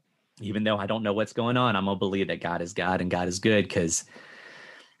 Like, even though I don't know what's going on, I'm going to believe that God is God and God is good because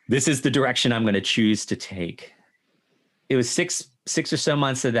this is the direction I'm going to choose to take. It was six or so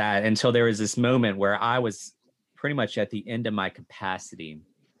months of that until there was this moment where I was pretty much at the end of my capacity.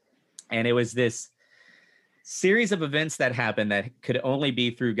 And it was this series of events that happened that could only be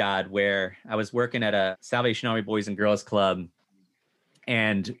through God, where I was working at a Salvation Army Boys and Girls Club,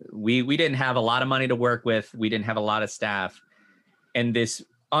 and we didn't have a lot of money to work with. We didn't have a lot of staff. And this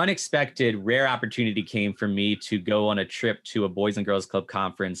unexpected, rare opportunity came for me to go on a trip to a Boys and Girls Club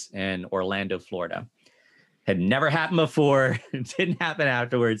conference in Orlando, Florida. Had never happened before. It didn't happen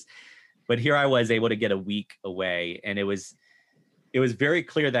afterwards. But here I was able to get a week away. And it was very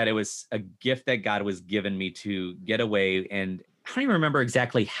clear that it was a gift that God was giving me to get away. And I don't even remember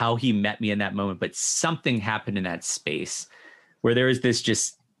exactly how he met me in that moment, but something happened in that space where there was this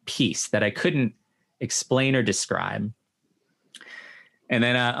just peace that I couldn't explain or describe. And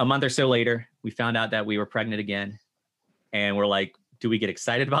then a month or so later, we found out that we were pregnant again. And we're like, do we get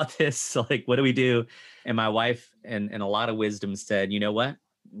excited about this? Like, what do we do? And my wife, and a lot of wisdom, said, you know what?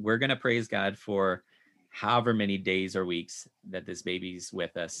 We're going to praise God for however many days or weeks that this baby's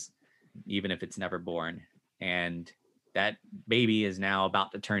with us, even if it's never born. And that baby is now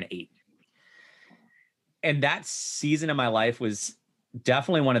about to turn 8. And that season of my life was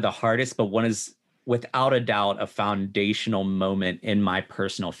definitely one of the hardest, but one is without a doubt a foundational moment in my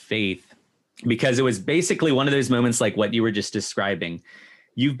personal faith, because it was basically one of those moments like what you were just describing.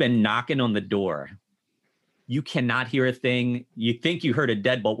 You've been knocking on the door. You cannot hear a thing. You think you heard a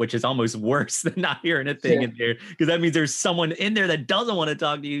deadbolt, which is almost worse than not hearing a thing in there, because that means there's someone in there that doesn't want to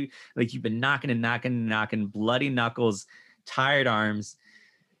talk to you. Like, you've been knocking and knocking and knocking, bloody knuckles, tired arms.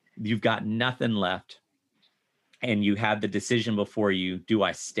 You've got nothing left. And you have the decision before you: do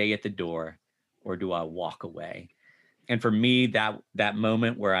I stay at the door or do I walk away? And for me, that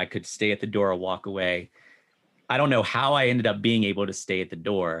moment where I could stay at the door or walk away, I don't know how I ended up being able to stay at the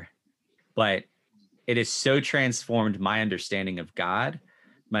door, but it has so transformed my understanding of God,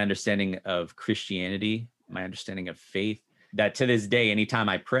 my understanding of Christianity, my understanding of faith, that to this day, anytime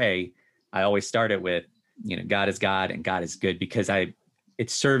I pray, I always start it with, God is God and God is good, because it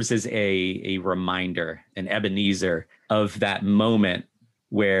serves as a reminder, an Ebenezer of that moment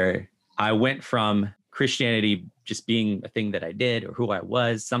where I went from Christianity just being a thing that I did or who I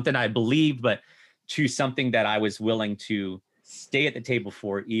was, something I believed, but to something that I was willing to stay at the table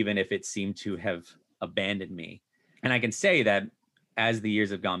for, even if it seemed to have abandoned me. And I can say that as the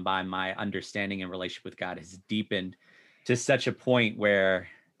years have gone by, my understanding and relationship with God has deepened to such a point where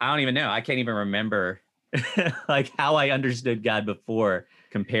I don't even know. I can't even remember like how I understood God before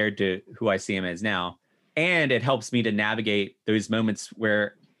compared to who I see him as now. And it helps me to navigate those moments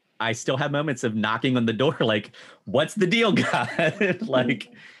where I still have moments of knocking on the door, like, what's the deal, God?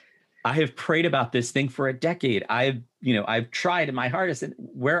 Like, I have prayed about this thing for a decade. I've tried in my hardest. And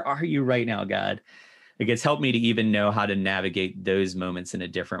where are you right now, God? Like, it's helped me to even know how to navigate those moments in a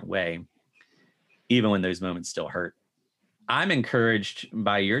different way, even when those moments still hurt. I'm encouraged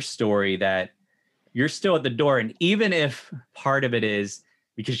by your story that you're still at the door. And even if part of it is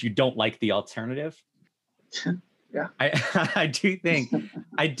because you don't like the alternative, Yeah. I do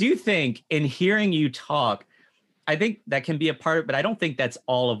think in hearing you talk, I think that can be a part of it, but I don't think that's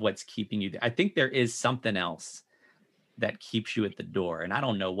all of what's keeping you there. I think there is something else that keeps you at the door. And I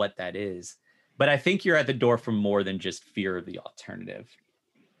don't know what that is, but I think you're at the door for more than just fear of the alternative.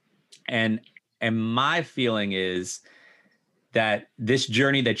 And my feeling is that this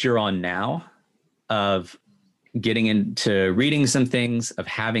journey that you're on now of getting into reading some things, of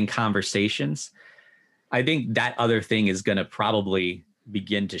having conversations, I think that other thing is going to probably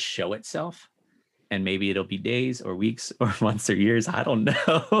begin to show itself. And maybe it'll be days or weeks or months or years. I don't know.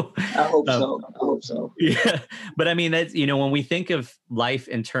 I hope so. I hope so. Yeah. But I mean, that's, when we think of life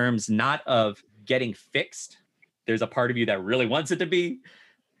in terms not of getting fixed, there's a part of you that really wants it to be,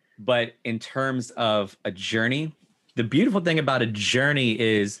 but in terms of a journey, the beautiful thing about a journey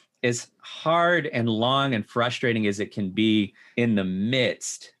is as hard and long and frustrating as it can be in the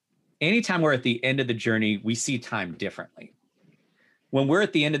midst. Anytime we're at the end of the journey, we see time differently. When we're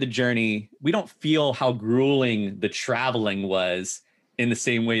at the end of the journey, we don't feel how grueling the traveling was in the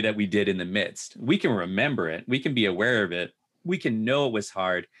same way that we did in the midst. We can remember it. We can be aware of it. We can know it was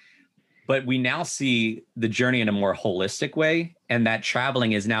hard, but we now see the journey in a more holistic way. And that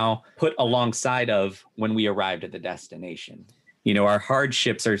traveling is now put alongside of when we arrived at the destination. Our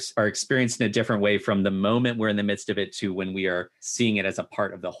hardships are experienced in a different way from the moment we're in the midst of it to when we are seeing it as a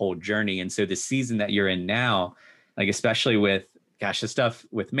part of the whole journey. And so the season that you're in now, like especially with, the stuff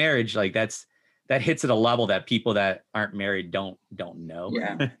with marriage, like that hits at a level that people that aren't married don't know.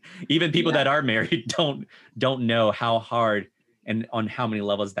 Yeah. Even people that are married don't know how hard and on how many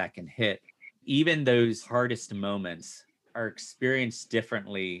levels that can hit. Even those hardest moments are experienced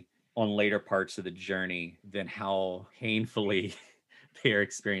differently on later parts of the journey than how painfully they are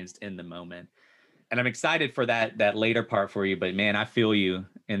experienced in the moment. And I'm excited for that later part for you, but man, I feel you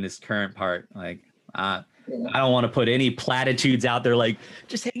in this current part. Like, I don't want to put any platitudes out there, like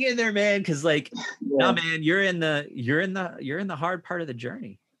just hang in there, man. Cause no, man, you're in the hard part of the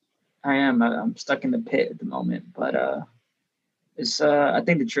journey. I am. I'm stuck in the pit at the moment, but it's I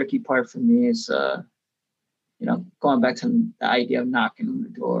think the tricky part for me is going back to the idea of knocking on the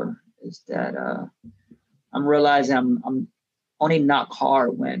door is that I'm realizing I'm only knock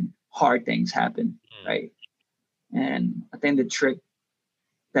hard when hard things happen, right? And I think the trick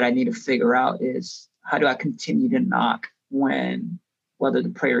that I need to figure out is how do I continue to knock whether the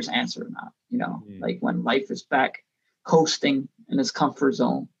prayer is answered or not, like when life is back coasting in its comfort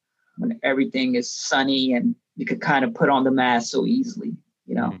zone, when everything is sunny and you could kind of put on the mask so easily,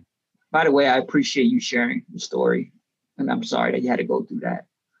 By the way, I appreciate you sharing your story, and I'm sorry that you had to go through that.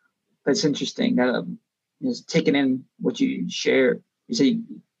 But it's interesting that just taking in what you shared. You say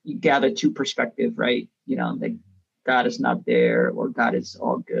you gather two perspectives, right? That God is not there or God is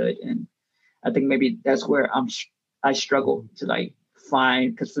all good, and I think maybe that's where I struggle to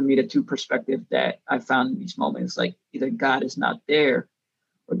find, because for me the two perspectives that I found in these moments, like either God is not there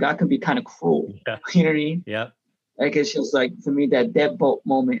or God can be kind of cruel. Yeah. You know what I mean? Yeah. Like it's just like for me that deadbolt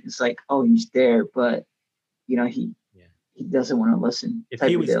moment is like, oh, he's there, but he doesn't want to listen. If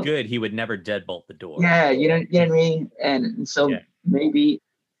he was good, he would never deadbolt the door. Yeah, you know what I mean? And so maybe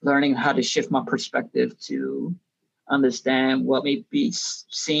learning how to shift my perspective to understand what may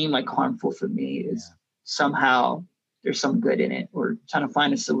seem like harmful for me is somehow there's some good in it, or trying to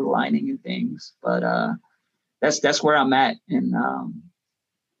find a silver lining in things. But that's where I'm at. And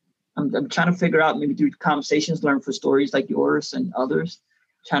I'm trying to figure out, maybe through conversations, learn for stories like yours and others,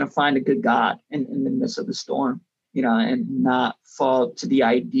 trying to find a good God in the midst of the storm, and not fall to the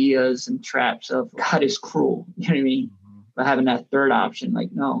ideas and traps of God is cruel, you know what I mean? Mm-hmm. But having that third option,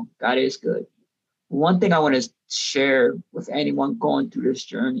 like, no, God is good. One thing I want to share with anyone going through this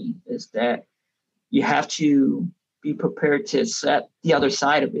journey is that you have to be prepared to accept the other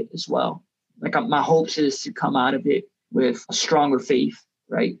side of it as well. Like my hopes is to come out of it with a stronger faith,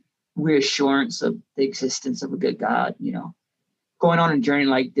 right? Reassurance of the existence of a good God, Going on a journey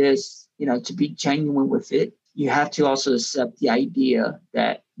like this, to be genuine with it, you have to also accept the idea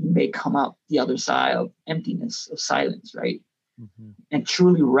that you may come out the other side of emptiness, of silence, right? Mm-hmm. And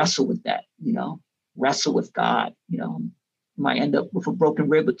truly wrestle with that, wrestle with God, might end up with a broken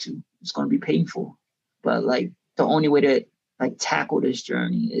rib or two. It's going to be painful. But the only way to tackle this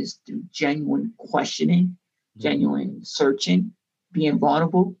journey is through genuine questioning, genuine searching, being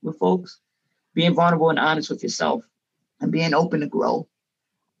vulnerable with folks, being vulnerable and honest with yourself, and being open to grow.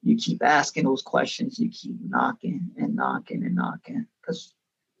 You keep asking those questions, you keep knocking and knocking and knocking, because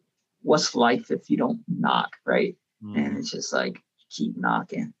what's life if you don't knock, right? Mm. And it's just keep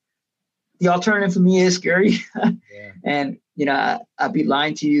knocking. the alternative for me is scary. Yeah. And, I'd be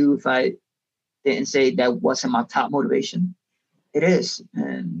lying to you if I didn't say that wasn't my top motivation. It is.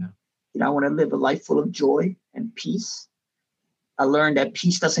 And, I want to live a life full of joy and peace. I learned that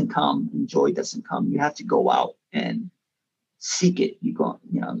peace doesn't come and joy doesn't come. You have to go out and seek it. You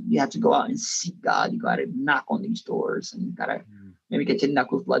have to go out and seek God. You got to knock on these doors, and you got to maybe get your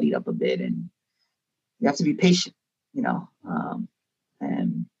knuckles bloodied up a bit. And you have to be patient,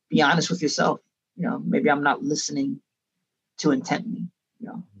 and be honest with yourself. Maybe I'm not listening too intently,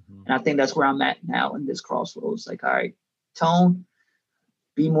 and I think that's where I'm at now in this crossroads. Like, all right, Tone,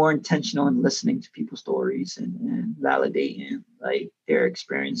 be more intentional in listening to people's stories and validating like their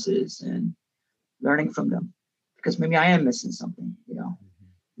experiences and learning from them, because maybe I am missing something.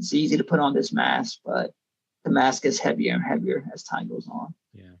 It's easy to put on this mask, but the mask gets heavier and heavier as time goes on.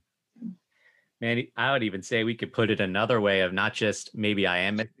 Yeah. Man, I would even say we could put it another way of not just maybe I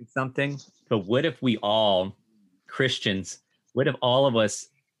am missing something, but what if we all, Christians, what if all of us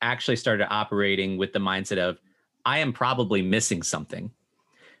actually started operating with the mindset of, I am probably missing something?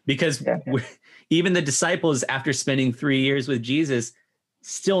 Because even the disciples, after spending 3 years with Jesus,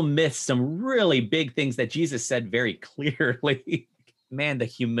 still missed some really big things that Jesus said very clearly. Man, the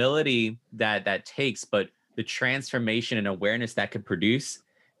humility that takes, but the transformation and awareness that could produce,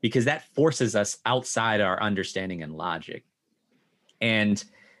 because that forces us outside our understanding and logic. And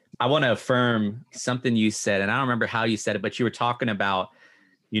I want to affirm something you said, and I don't remember how you said it, but you were talking about,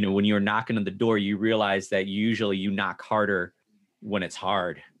 when you were knocking on the door, you realize that usually you knock harder when it's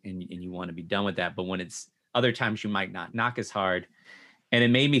hard and you want to be done with that. But when it's other times, you might not knock as hard. And it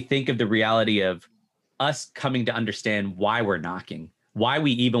made me think of the reality of us coming to understand why we're knocking, why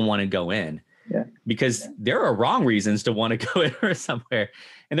we even want to go in. Yeah. Because there are wrong reasons to want to go in or somewhere.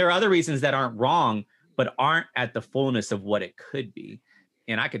 And there are other reasons that aren't wrong, but aren't at the fullness of what it could be.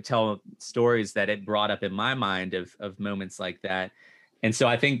 And I could tell stories that it brought up in my mind of moments like that. And so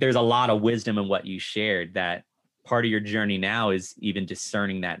I think there's a lot of wisdom in what you shared, that part of your journey now is even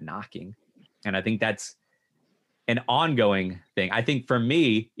discerning that knocking. And I think that's an ongoing thing. I think for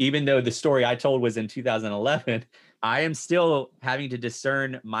me, even though the story I told was in 2011, I am still having to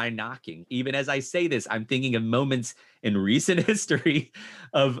discern my knocking. Even as I say this, I'm thinking of moments in recent history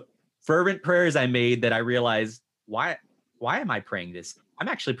of fervent prayers I made that I realized, why am I praying this? I'm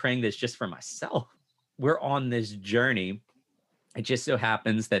actually praying this just for myself. We're on this journey. It just so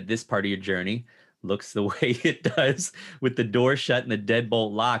happens that this part of your journey looks the way it does, with the door shut and the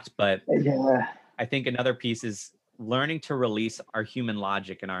deadbolt locked. But I think another piece is learning to release our human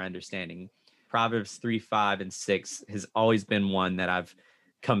logic and our understanding. Proverbs 3, 5, and 6 has always been one that I've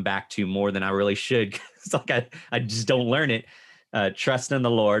come back to more than I really should. It's like I just don't learn it. Trust in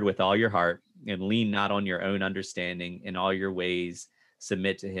the Lord with all your heart and lean not on your own understanding. In all your ways,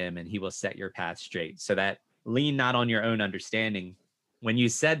 submit to him, and he will set your path straight. So that lean not on your own understanding. When you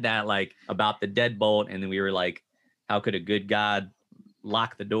said that, like about the deadbolt, and then we were like, how could a good God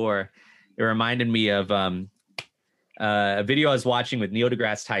lock the door? It reminded me of a video I was watching with Neil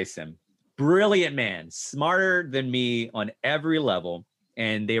deGrasse Tyson. Brilliant man, smarter than me on every level.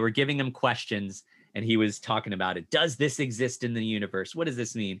 And they were giving him questions, and he was talking about it. Does this exist in the universe? What does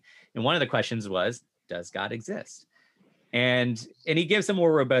this mean? And one of the questions was, does God exist? And he gives a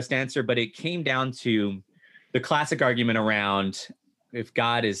more robust answer, but it came down to the classic argument around, if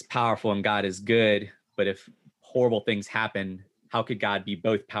God is powerful and God is good, but if horrible things happen, how could God be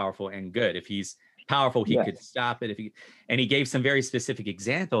both powerful and good? If he's powerful, he could stop it. And he gave some very specific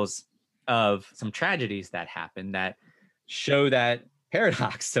examples of some tragedies that happened that show that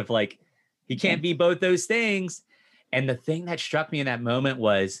paradox of like, he can't be both those things. And the thing that struck me in that moment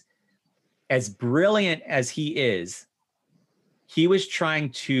was, as brilliant as he is, he was trying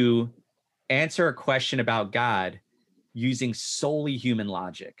to answer a question about God using solely human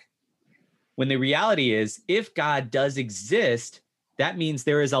logic. When the reality is, if God does exist, that means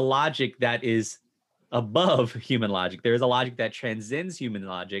there is a logic that is above human logic. There is a logic that transcends human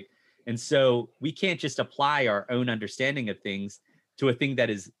logic. And so we can't just apply our own understanding of things to a thing that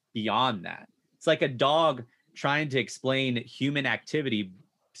is beyond that. It's like a dog trying to explain human activity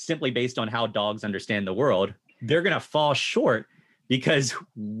simply based on how dogs understand the world. They're going to fall short because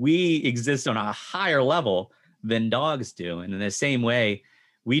we exist on a higher level than dogs do. And in the same way,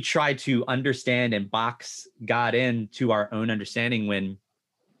 we try to understand and box God into our own understanding, when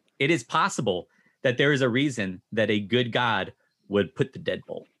it is possible that there is a reason that a good God would put the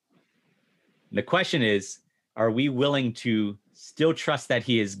deadbolt. And the question is, are we willing to still trust that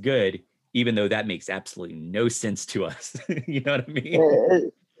he is good, even though that makes absolutely no sense to us? You know what I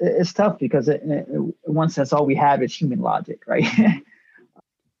mean? It's tough because in one sense, all we have is human logic, right?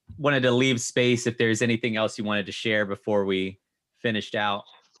 wanted to leave space if there's anything else you wanted to share before we finished out.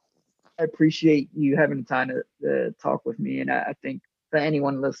 I appreciate you having the time to talk with me. And I think for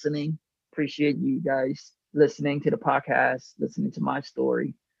anyone listening, appreciate you guys listening to the podcast, listening to my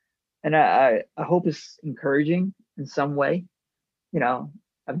story. And I hope it's encouraging in some way.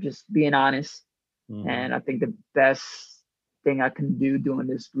 I'm just being honest. Mhm. And I think the best thing I can do during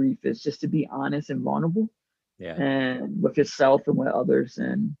this grief is just to be honest and vulnerable. Yeah. And with yourself and with others.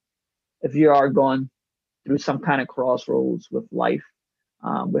 And if you are going through some kind of crossroads with life,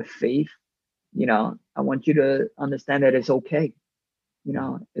 with faith, I want you to understand that it's okay.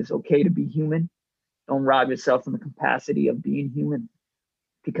 It's okay to be human. Don't rob yourself from the capacity of being human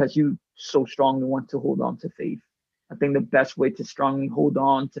because you so strongly want to hold on to faith. I think the best way to strongly hold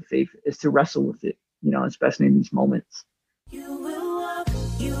on to faith is to wrestle with it, especially in these moments. You will walk,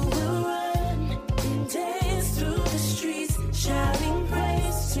 you will run, and dance through the streets, shouting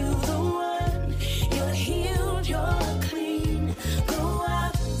praise to the one. You're healed, you're clean. Go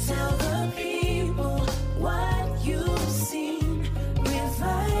out, tell the people what you've seen.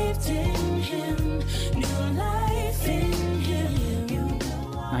 Revived in him, new life in him.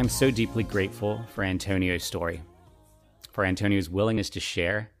 I'm so deeply grateful for Antonio's story, for Antonio's willingness to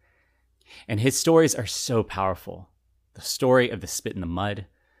share. And his stories are so powerful. The story of the spit in the mud,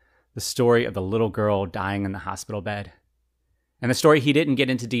 the story of the little girl dying in the hospital bed, and the story he didn't get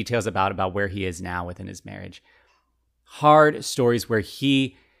into details about where he is now within his marriage. Hard stories where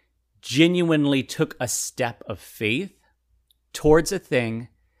he genuinely took a step of faith towards a thing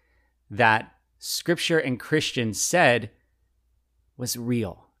that Scripture and Christians said was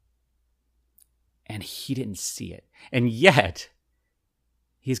real. And he didn't see it. And yet,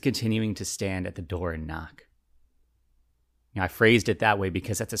 he's continuing to stand at the door and knock. I phrased it that way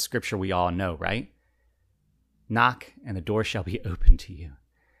because that's a scripture we all know, right? Knock and the door shall be open to you.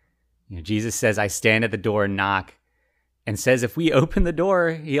 Jesus says, I stand at the door and knock, and says if we open the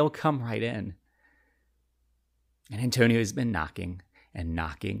door, he'll come right in. And Antonio has been knocking and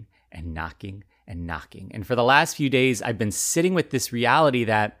knocking and knocking and knocking. And for the last few days, I've been sitting with this reality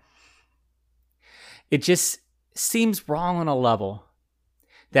that it just seems wrong on a level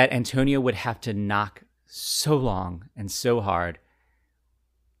that Antonio would have to knock so long and so hard,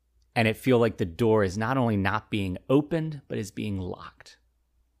 and it feel like the door is not only not being opened, but is being locked.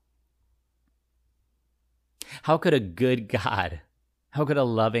 How could a good God, how could a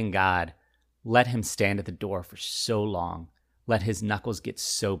loving God let him stand at the door for so long, let his knuckles get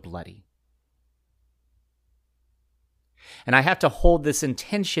so bloody? And I have to hold this in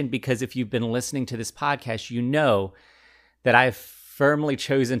tension because if you've been listening to this podcast, you know that I've firmly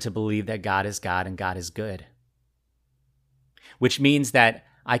chosen to believe that God is God and God is good. Which means that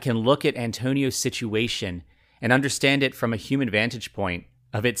I can look at Antonio's situation and understand it from a human vantage point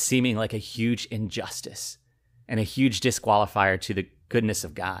of it seeming like a huge injustice and a huge disqualifier to the goodness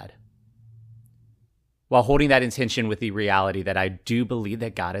of God, while holding that intention with the reality that I do believe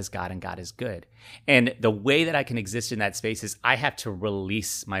that God is God and God is good. And the way that I can exist in that space is I have to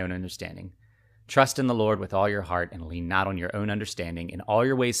release my own understanding. Trust in the Lord with all your heart and lean not on your own understanding. In all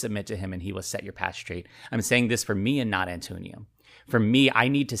your ways submit to him and he will set your path straight. I'm saying this for me and not Antonio. For me, I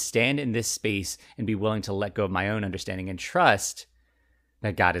need to stand in this space and be willing to let go of my own understanding and trust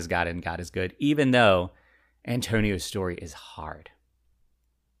that God is God and God is good, even though Antonio's story is hard.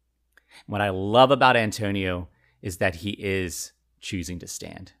 What I love about Antonio is that he is choosing to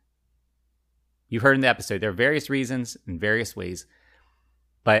stand. You heard in the episode, there are various reasons and various ways,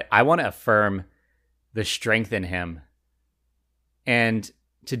 but I want to affirm the strength in him and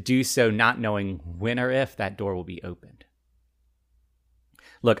to do so not knowing when or if that door will be opened.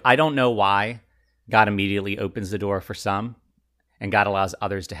 Look, I don't know why God immediately opens the door for some and God allows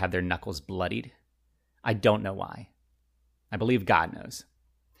others to have their knuckles bloodied. I don't know why. I believe God knows.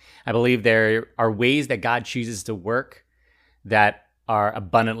 I believe there are ways that God chooses to work that are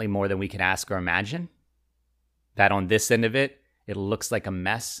abundantly more than we can ask or imagine. That on this end of it, it looks like a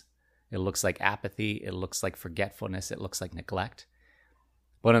mess. It looks like apathy. It looks like forgetfulness. It looks like neglect.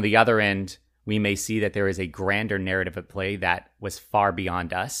 But on the other end, we may see that there is a grander narrative at play that was far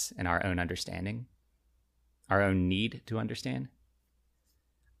beyond us and our own understanding, our own need to understand.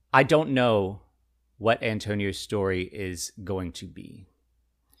 I don't know what Antonio's story is going to be,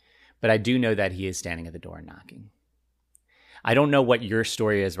 but I do know that he is standing at the door knocking. I don't know what your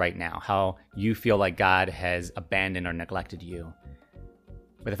story is right now, how you feel like God has abandoned or neglected you.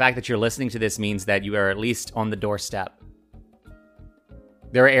 But the fact that you're listening to this means that you are at least on the doorstep.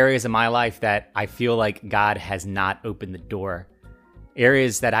 There are areas in my life that I feel like God has not opened the door.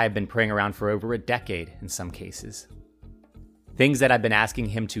 Areas that I've been praying around for over a decade in some cases. things that I've been asking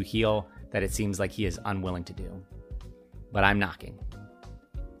him to heal that it seems like he is unwilling to do. But I'm knocking.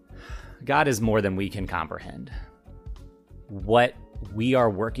 God is more than we can comprehend. What we are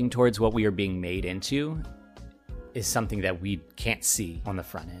working towards, what we are being made into, is something that we can't see on the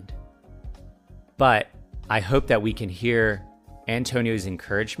front end. But I hope that we can hear Antonio's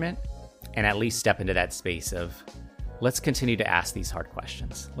encouragement and at least step into that space of, let's continue to ask these hard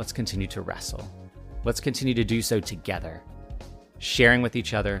questions. Let's continue to wrestle. Let's continue to do so together, sharing with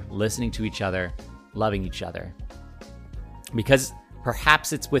each other, listening to each other, loving each other. Because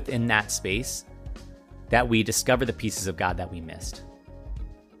perhaps it's within that space that we discover the pieces of God that we missed.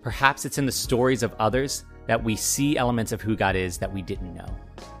 Perhaps it's in the stories of others that we see elements of who God is that we didn't know.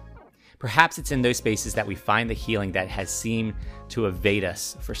 Perhaps it's in those spaces that we find the healing that has seemed to evade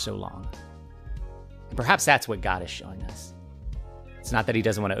us for so long. And perhaps that's what God is showing us. It's not that he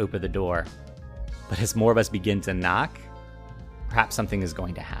doesn't want to open the door, but as more of us begin to knock, perhaps something is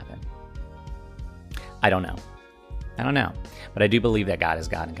going to happen. I don't know. But I do believe that God is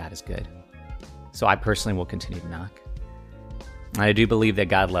God and God is good. So I personally will continue to knock. And I do believe that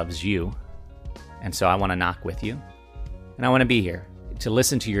God loves you. And so I want to knock with you. And I want to be here to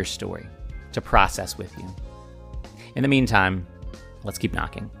listen to your story, to process with you. In the meantime, let's keep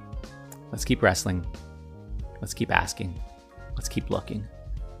knocking. Let's keep wrestling. Let's keep asking. Let's keep looking.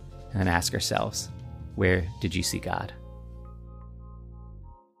 And then ask ourselves, where did you see God?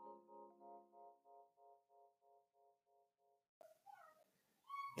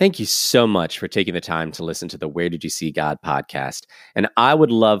 Thank you so much for taking the time to listen to the Where Did You See God podcast. And I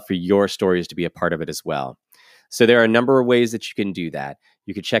would love for your stories to be a part of it as well. So there are a number of ways that you can do that.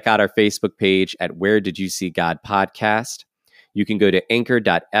 You can check out our Facebook page at Where Did You See God podcast. You can go to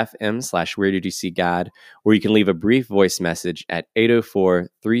anchor.fm/Where Did You See God, or you can leave a brief voice message at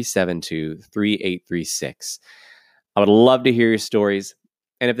 804-372-3836. I would love to hear your stories.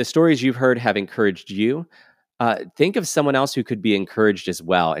 And if the stories you've heard have encouraged you, think of someone else who could be encouraged as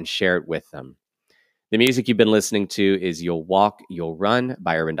well and share it with them. The music you've been listening to is You'll Walk, You'll Run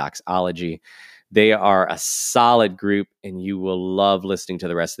by Urban Doxology. They are a solid group, and you will love listening to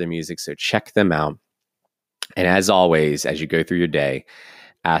the rest of their music, so check them out. And as always, as you go through your day,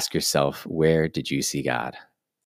 ask yourself, where did you see God?